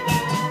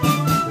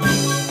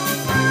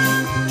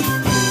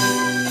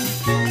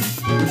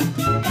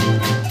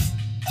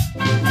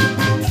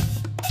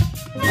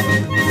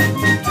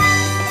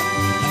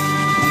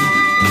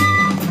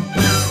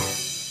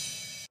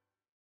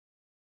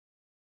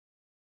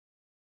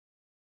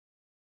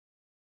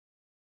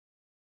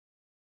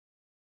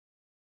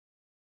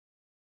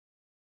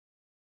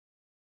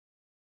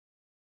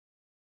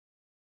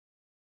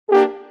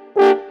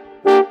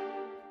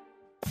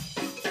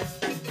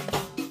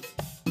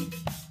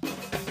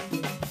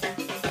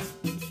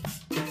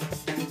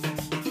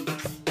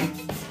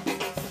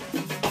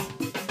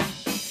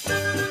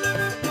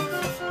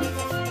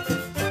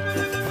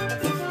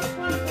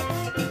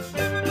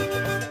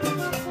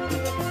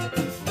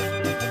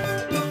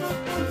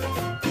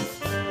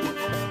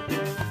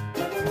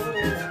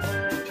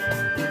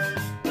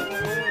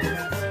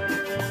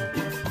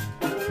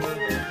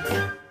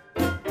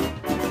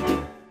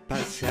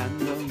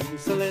 Paseando mi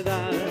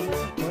soledad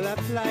por la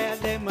playa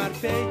de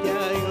Marbella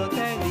y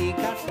hotel y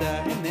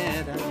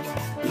Cartagena,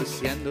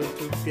 luciendo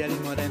tu piel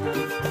morena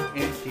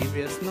en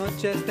tibias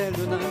noches de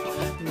luna.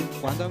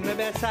 Cuando me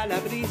besa la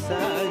brisa,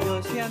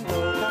 yo siento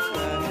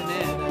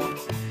Cartagenera,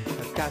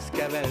 el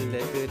cascabel de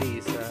tu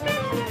risa.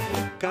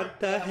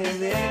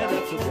 Cartagenera,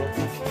 tu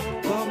boca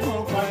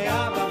como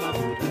guayaba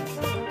madura.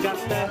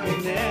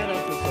 Cartagenera,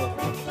 tus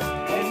ojos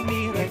en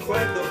mi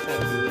recuerdo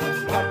seguro.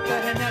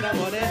 Cartagenera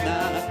morena,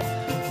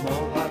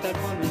 mojada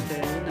con luna,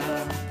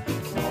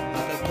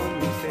 mojada con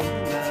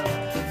luna,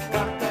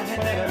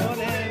 Cartagenera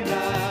morena.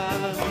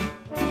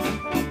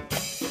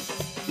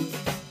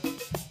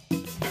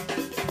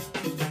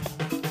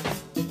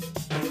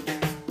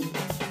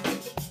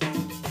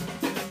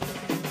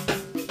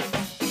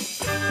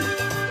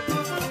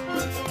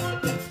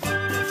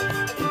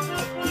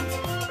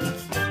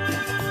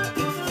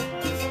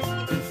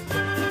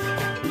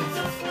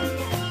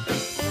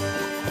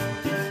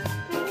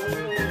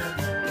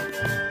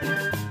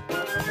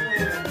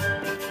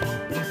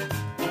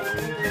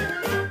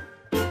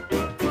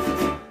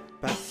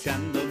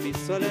 Paseando mi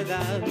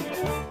soledad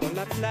por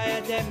la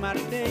playa de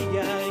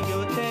Marbella,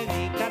 yo te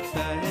vi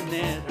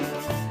Cartagenera,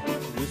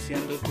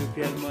 luciendo tu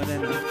piel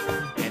morena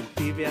en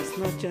tibias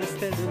noches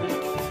de luna.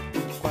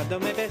 Cuando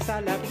me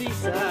besa la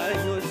brisa,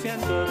 yo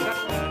siento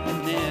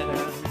Cartagenera,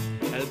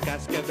 el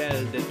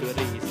cascabel de tu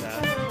risa.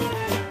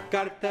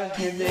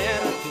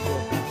 Cartagenera, tu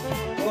boca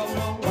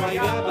como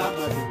guayaba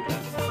madura.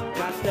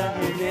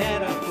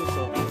 Cartagenera, tus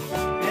ojos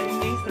en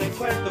mis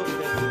recuerdos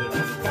de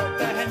luna.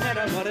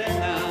 Cartagenera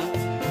morena,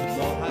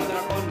 mojada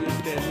con luz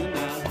de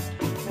luna,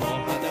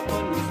 mojada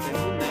con luz de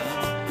luna,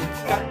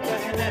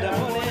 Cartagenera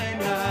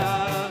morena.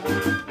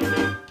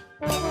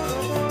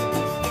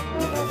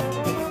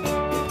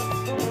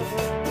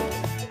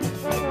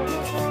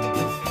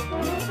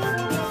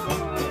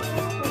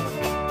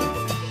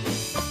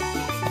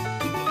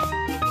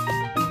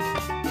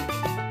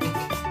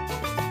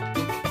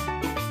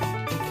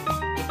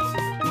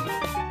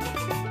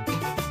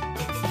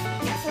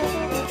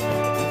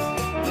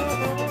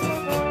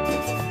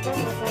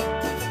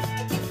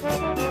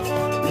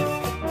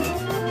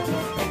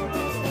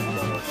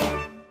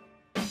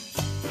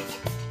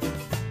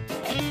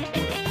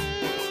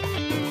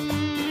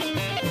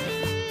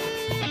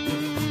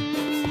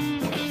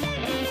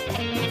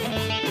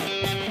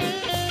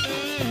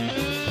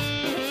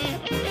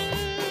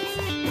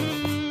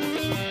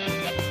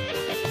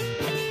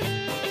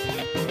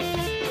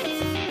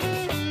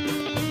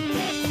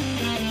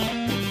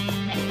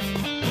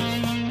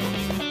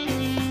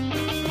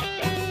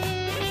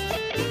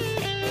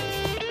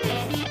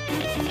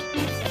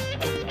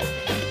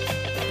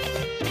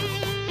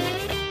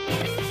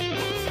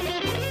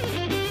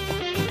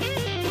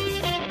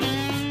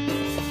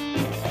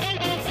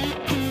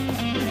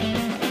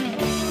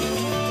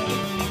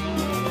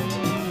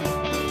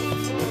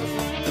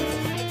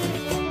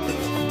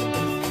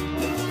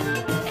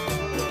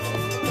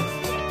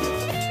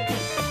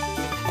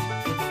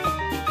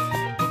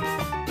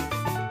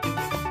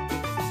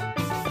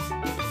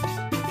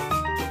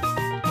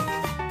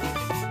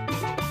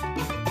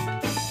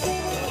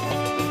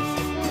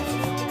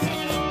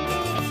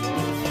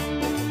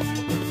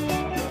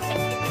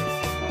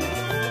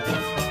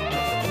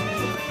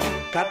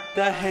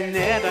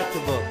 Cartagenera, tu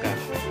boca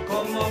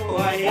como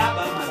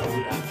guayaba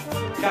madura.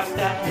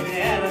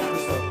 Cartagenera,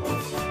 tus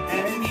ojos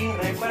en mi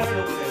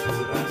recuerdo que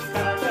duran.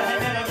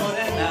 Cartagenera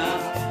morena,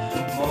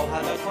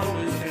 mojada con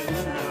luz de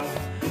luna,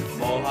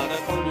 mojada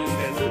con luz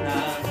de luna.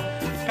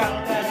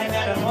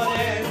 Cartagenera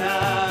morena,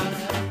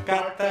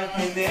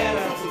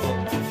 Cartagenera, tu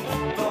boca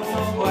como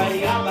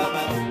guayaba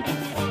madura.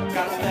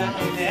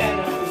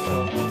 Cartagenera, tus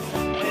ojos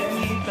en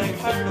mi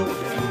recuerdo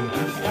que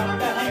duran.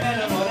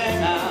 Cartagenera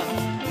morena,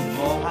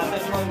 mojada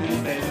con luz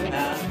de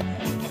luna,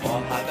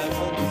 mojada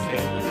con luz de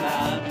luna,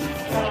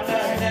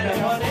 Cartagenera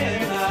morena.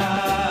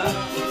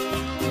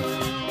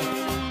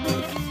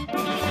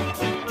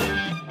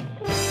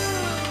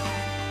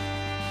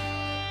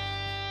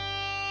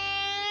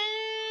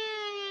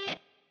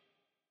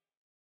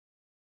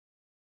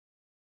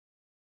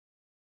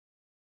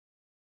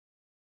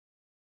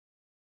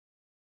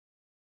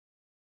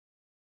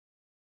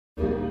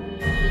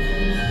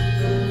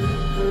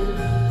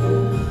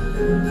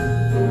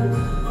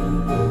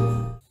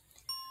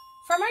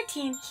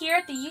 team here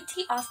at the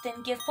UT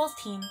Austin Gift Pulse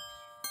team,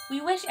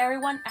 we wish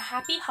everyone a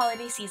happy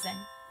holiday season.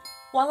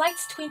 While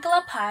lights twinkle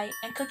up high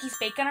and cookies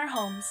bake in our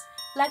homes,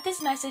 let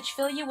this message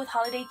fill you with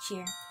holiday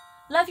cheer.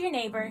 Love your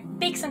neighbor,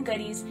 bake some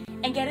goodies,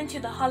 and get into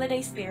the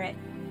holiday spirit.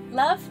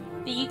 Love,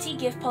 the UT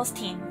Gift Pulse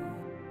team.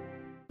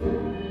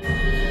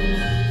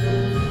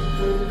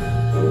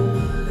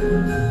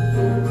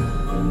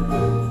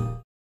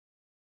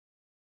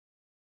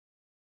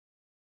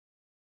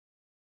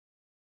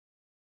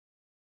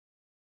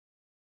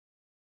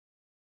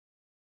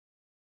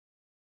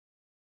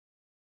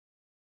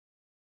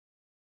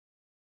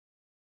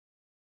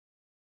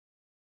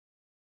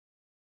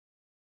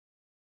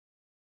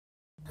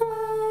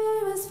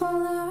 I was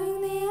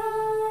following the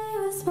eye,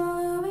 was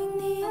following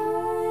the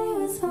eye,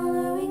 was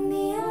following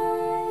the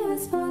eye,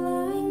 was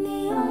following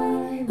the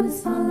eye,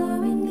 was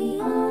following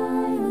the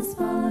eye, was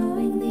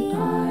following the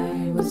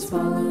eye, was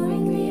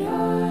following the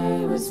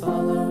eye, was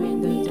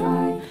following the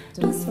eye,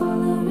 was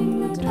following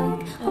the pack,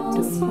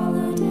 all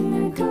swallowed in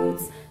their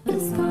coats, the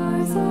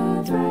scars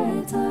of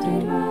thread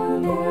tied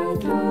round their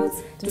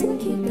throats to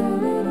keep their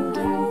little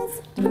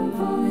heads from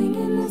falling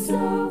in the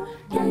snow.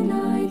 And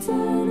I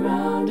turn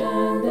round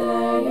and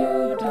there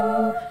you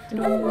go, and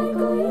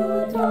Michael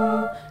you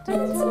go,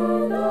 and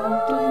turn the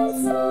white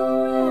snow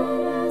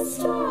red as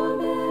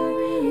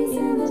strawberries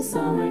in the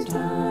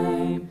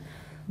summertime.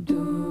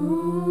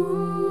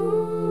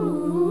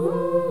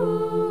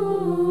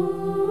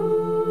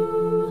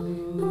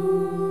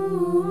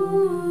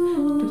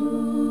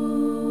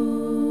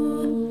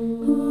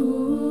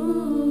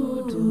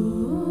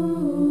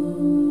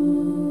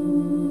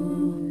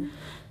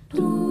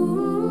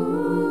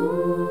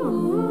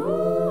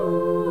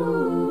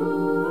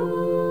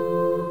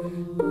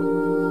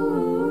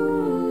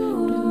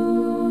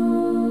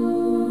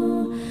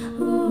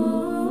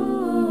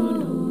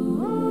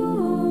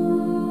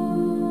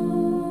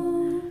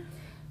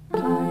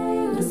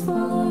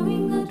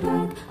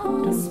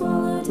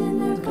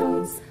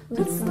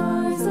 With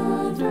scars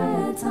of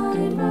red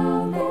tied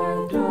round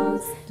their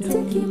throats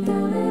to keep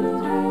their little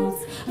heads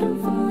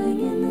from falling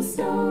in the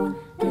snow.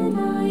 And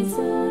I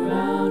turn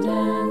round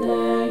and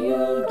there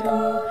you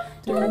go,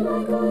 and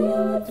Michael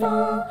you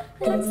fall,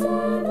 and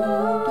turn the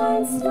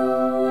white snow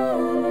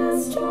red as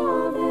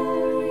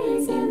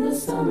strawberries in the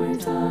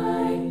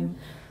summertime.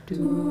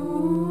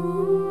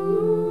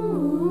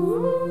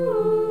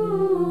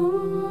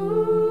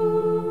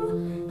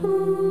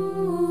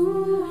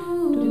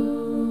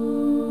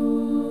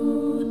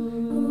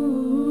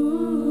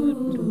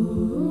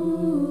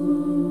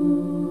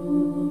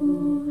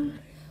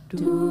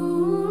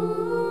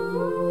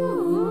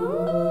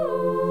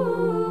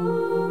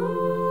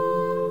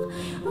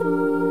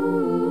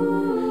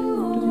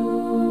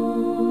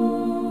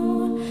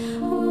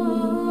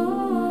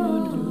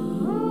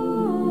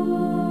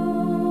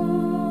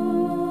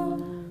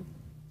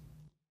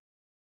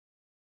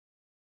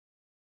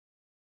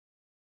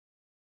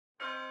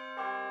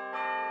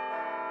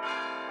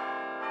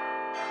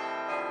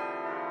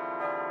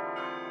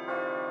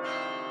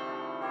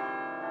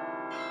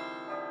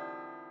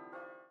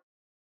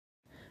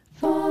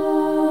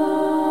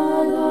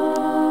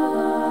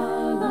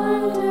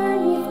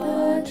 Underneath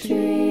the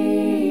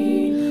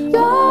tree,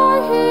 you're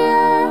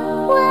here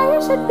where you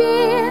should be.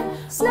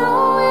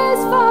 Snow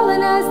is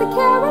falling as the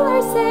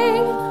carolers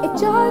sing. It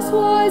just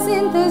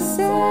wasn't the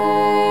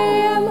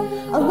same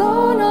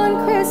alone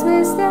on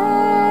Christmas Day.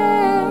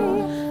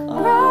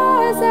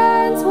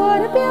 Presents,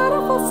 what a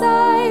beautiful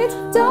sight.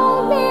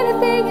 Don't mean a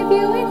thing if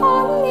you ain't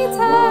holding me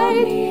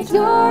tight.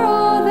 You're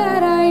all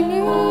that I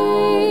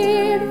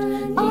need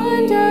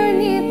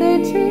underneath the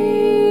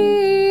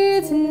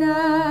tree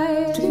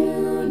tonight.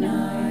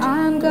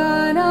 I'm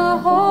gonna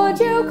hold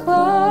you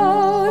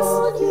close.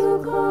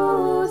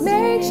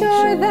 Make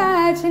sure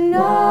that you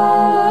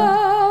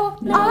know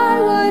I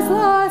was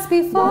lost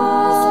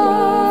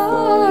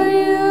before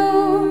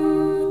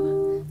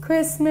you.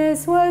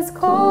 Christmas was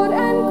cold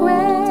and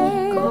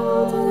gray.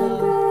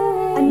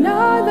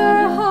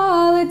 Another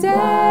holiday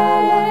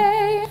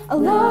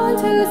alone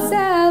to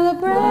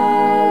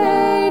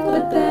celebrate.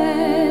 But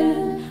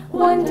then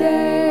one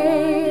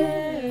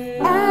day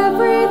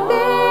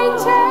everything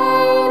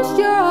changed.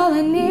 You're all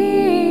in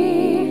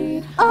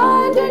need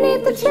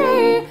underneath the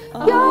tree.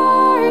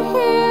 You're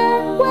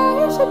here where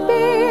you should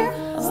be.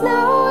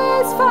 Snow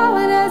is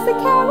falling as the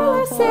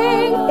carolers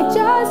sing. It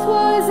just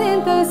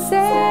wasn't the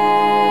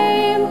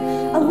same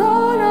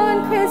alone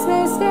on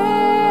Christmas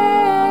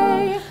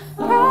Day.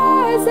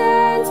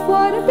 Presents,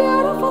 what a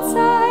beautiful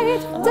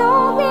sight.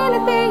 Don't mean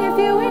a thing if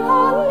you ain't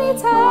holding me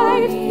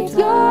tight.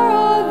 You're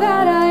all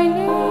that I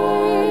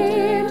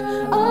need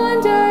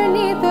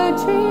underneath the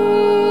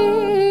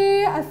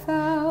tree. I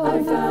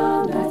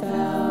found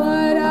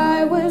what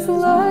I was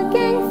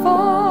looking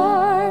for.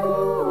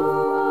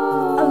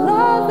 A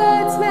love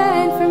that's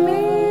meant for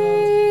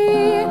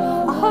me,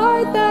 a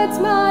heart that's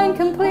mine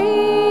completely.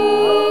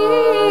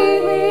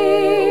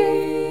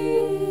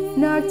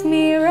 Knocked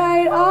me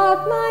right off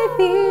my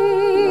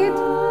feet,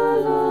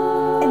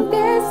 and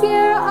this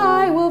year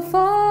I will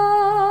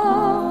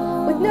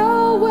fall with no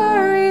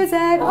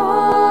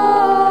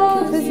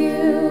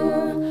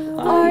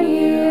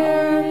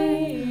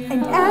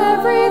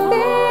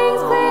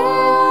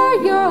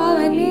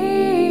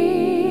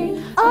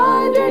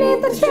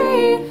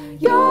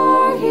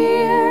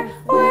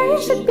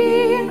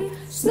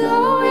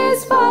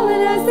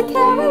the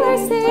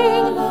carolers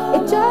sing.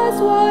 It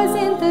just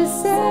wasn't the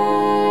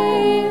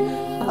same,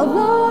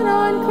 alone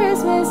on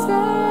Christmas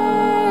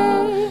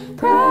Day.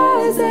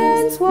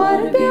 Presents,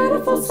 what a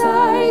beautiful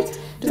sight.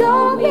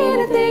 Don't mean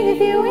a thing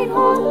if you ain't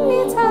holding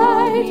me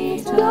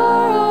tight. You're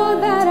all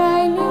that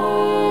I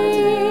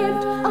need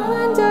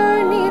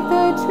underneath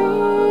the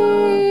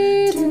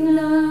tree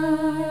tonight.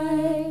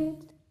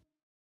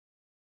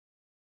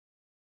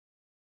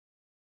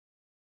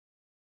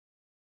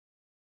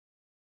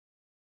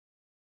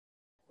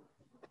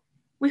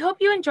 We hope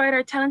you enjoyed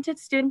our talented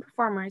student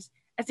performers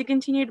as they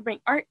continue to bring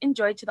art and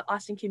joy to the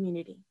Austin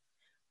community.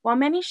 While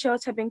many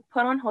shows have been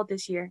put on hold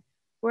this year,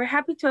 we're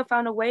happy to have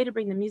found a way to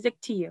bring the music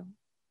to you.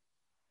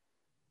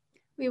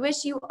 We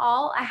wish you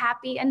all a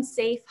happy and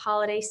safe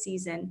holiday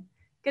season.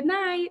 Good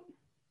night.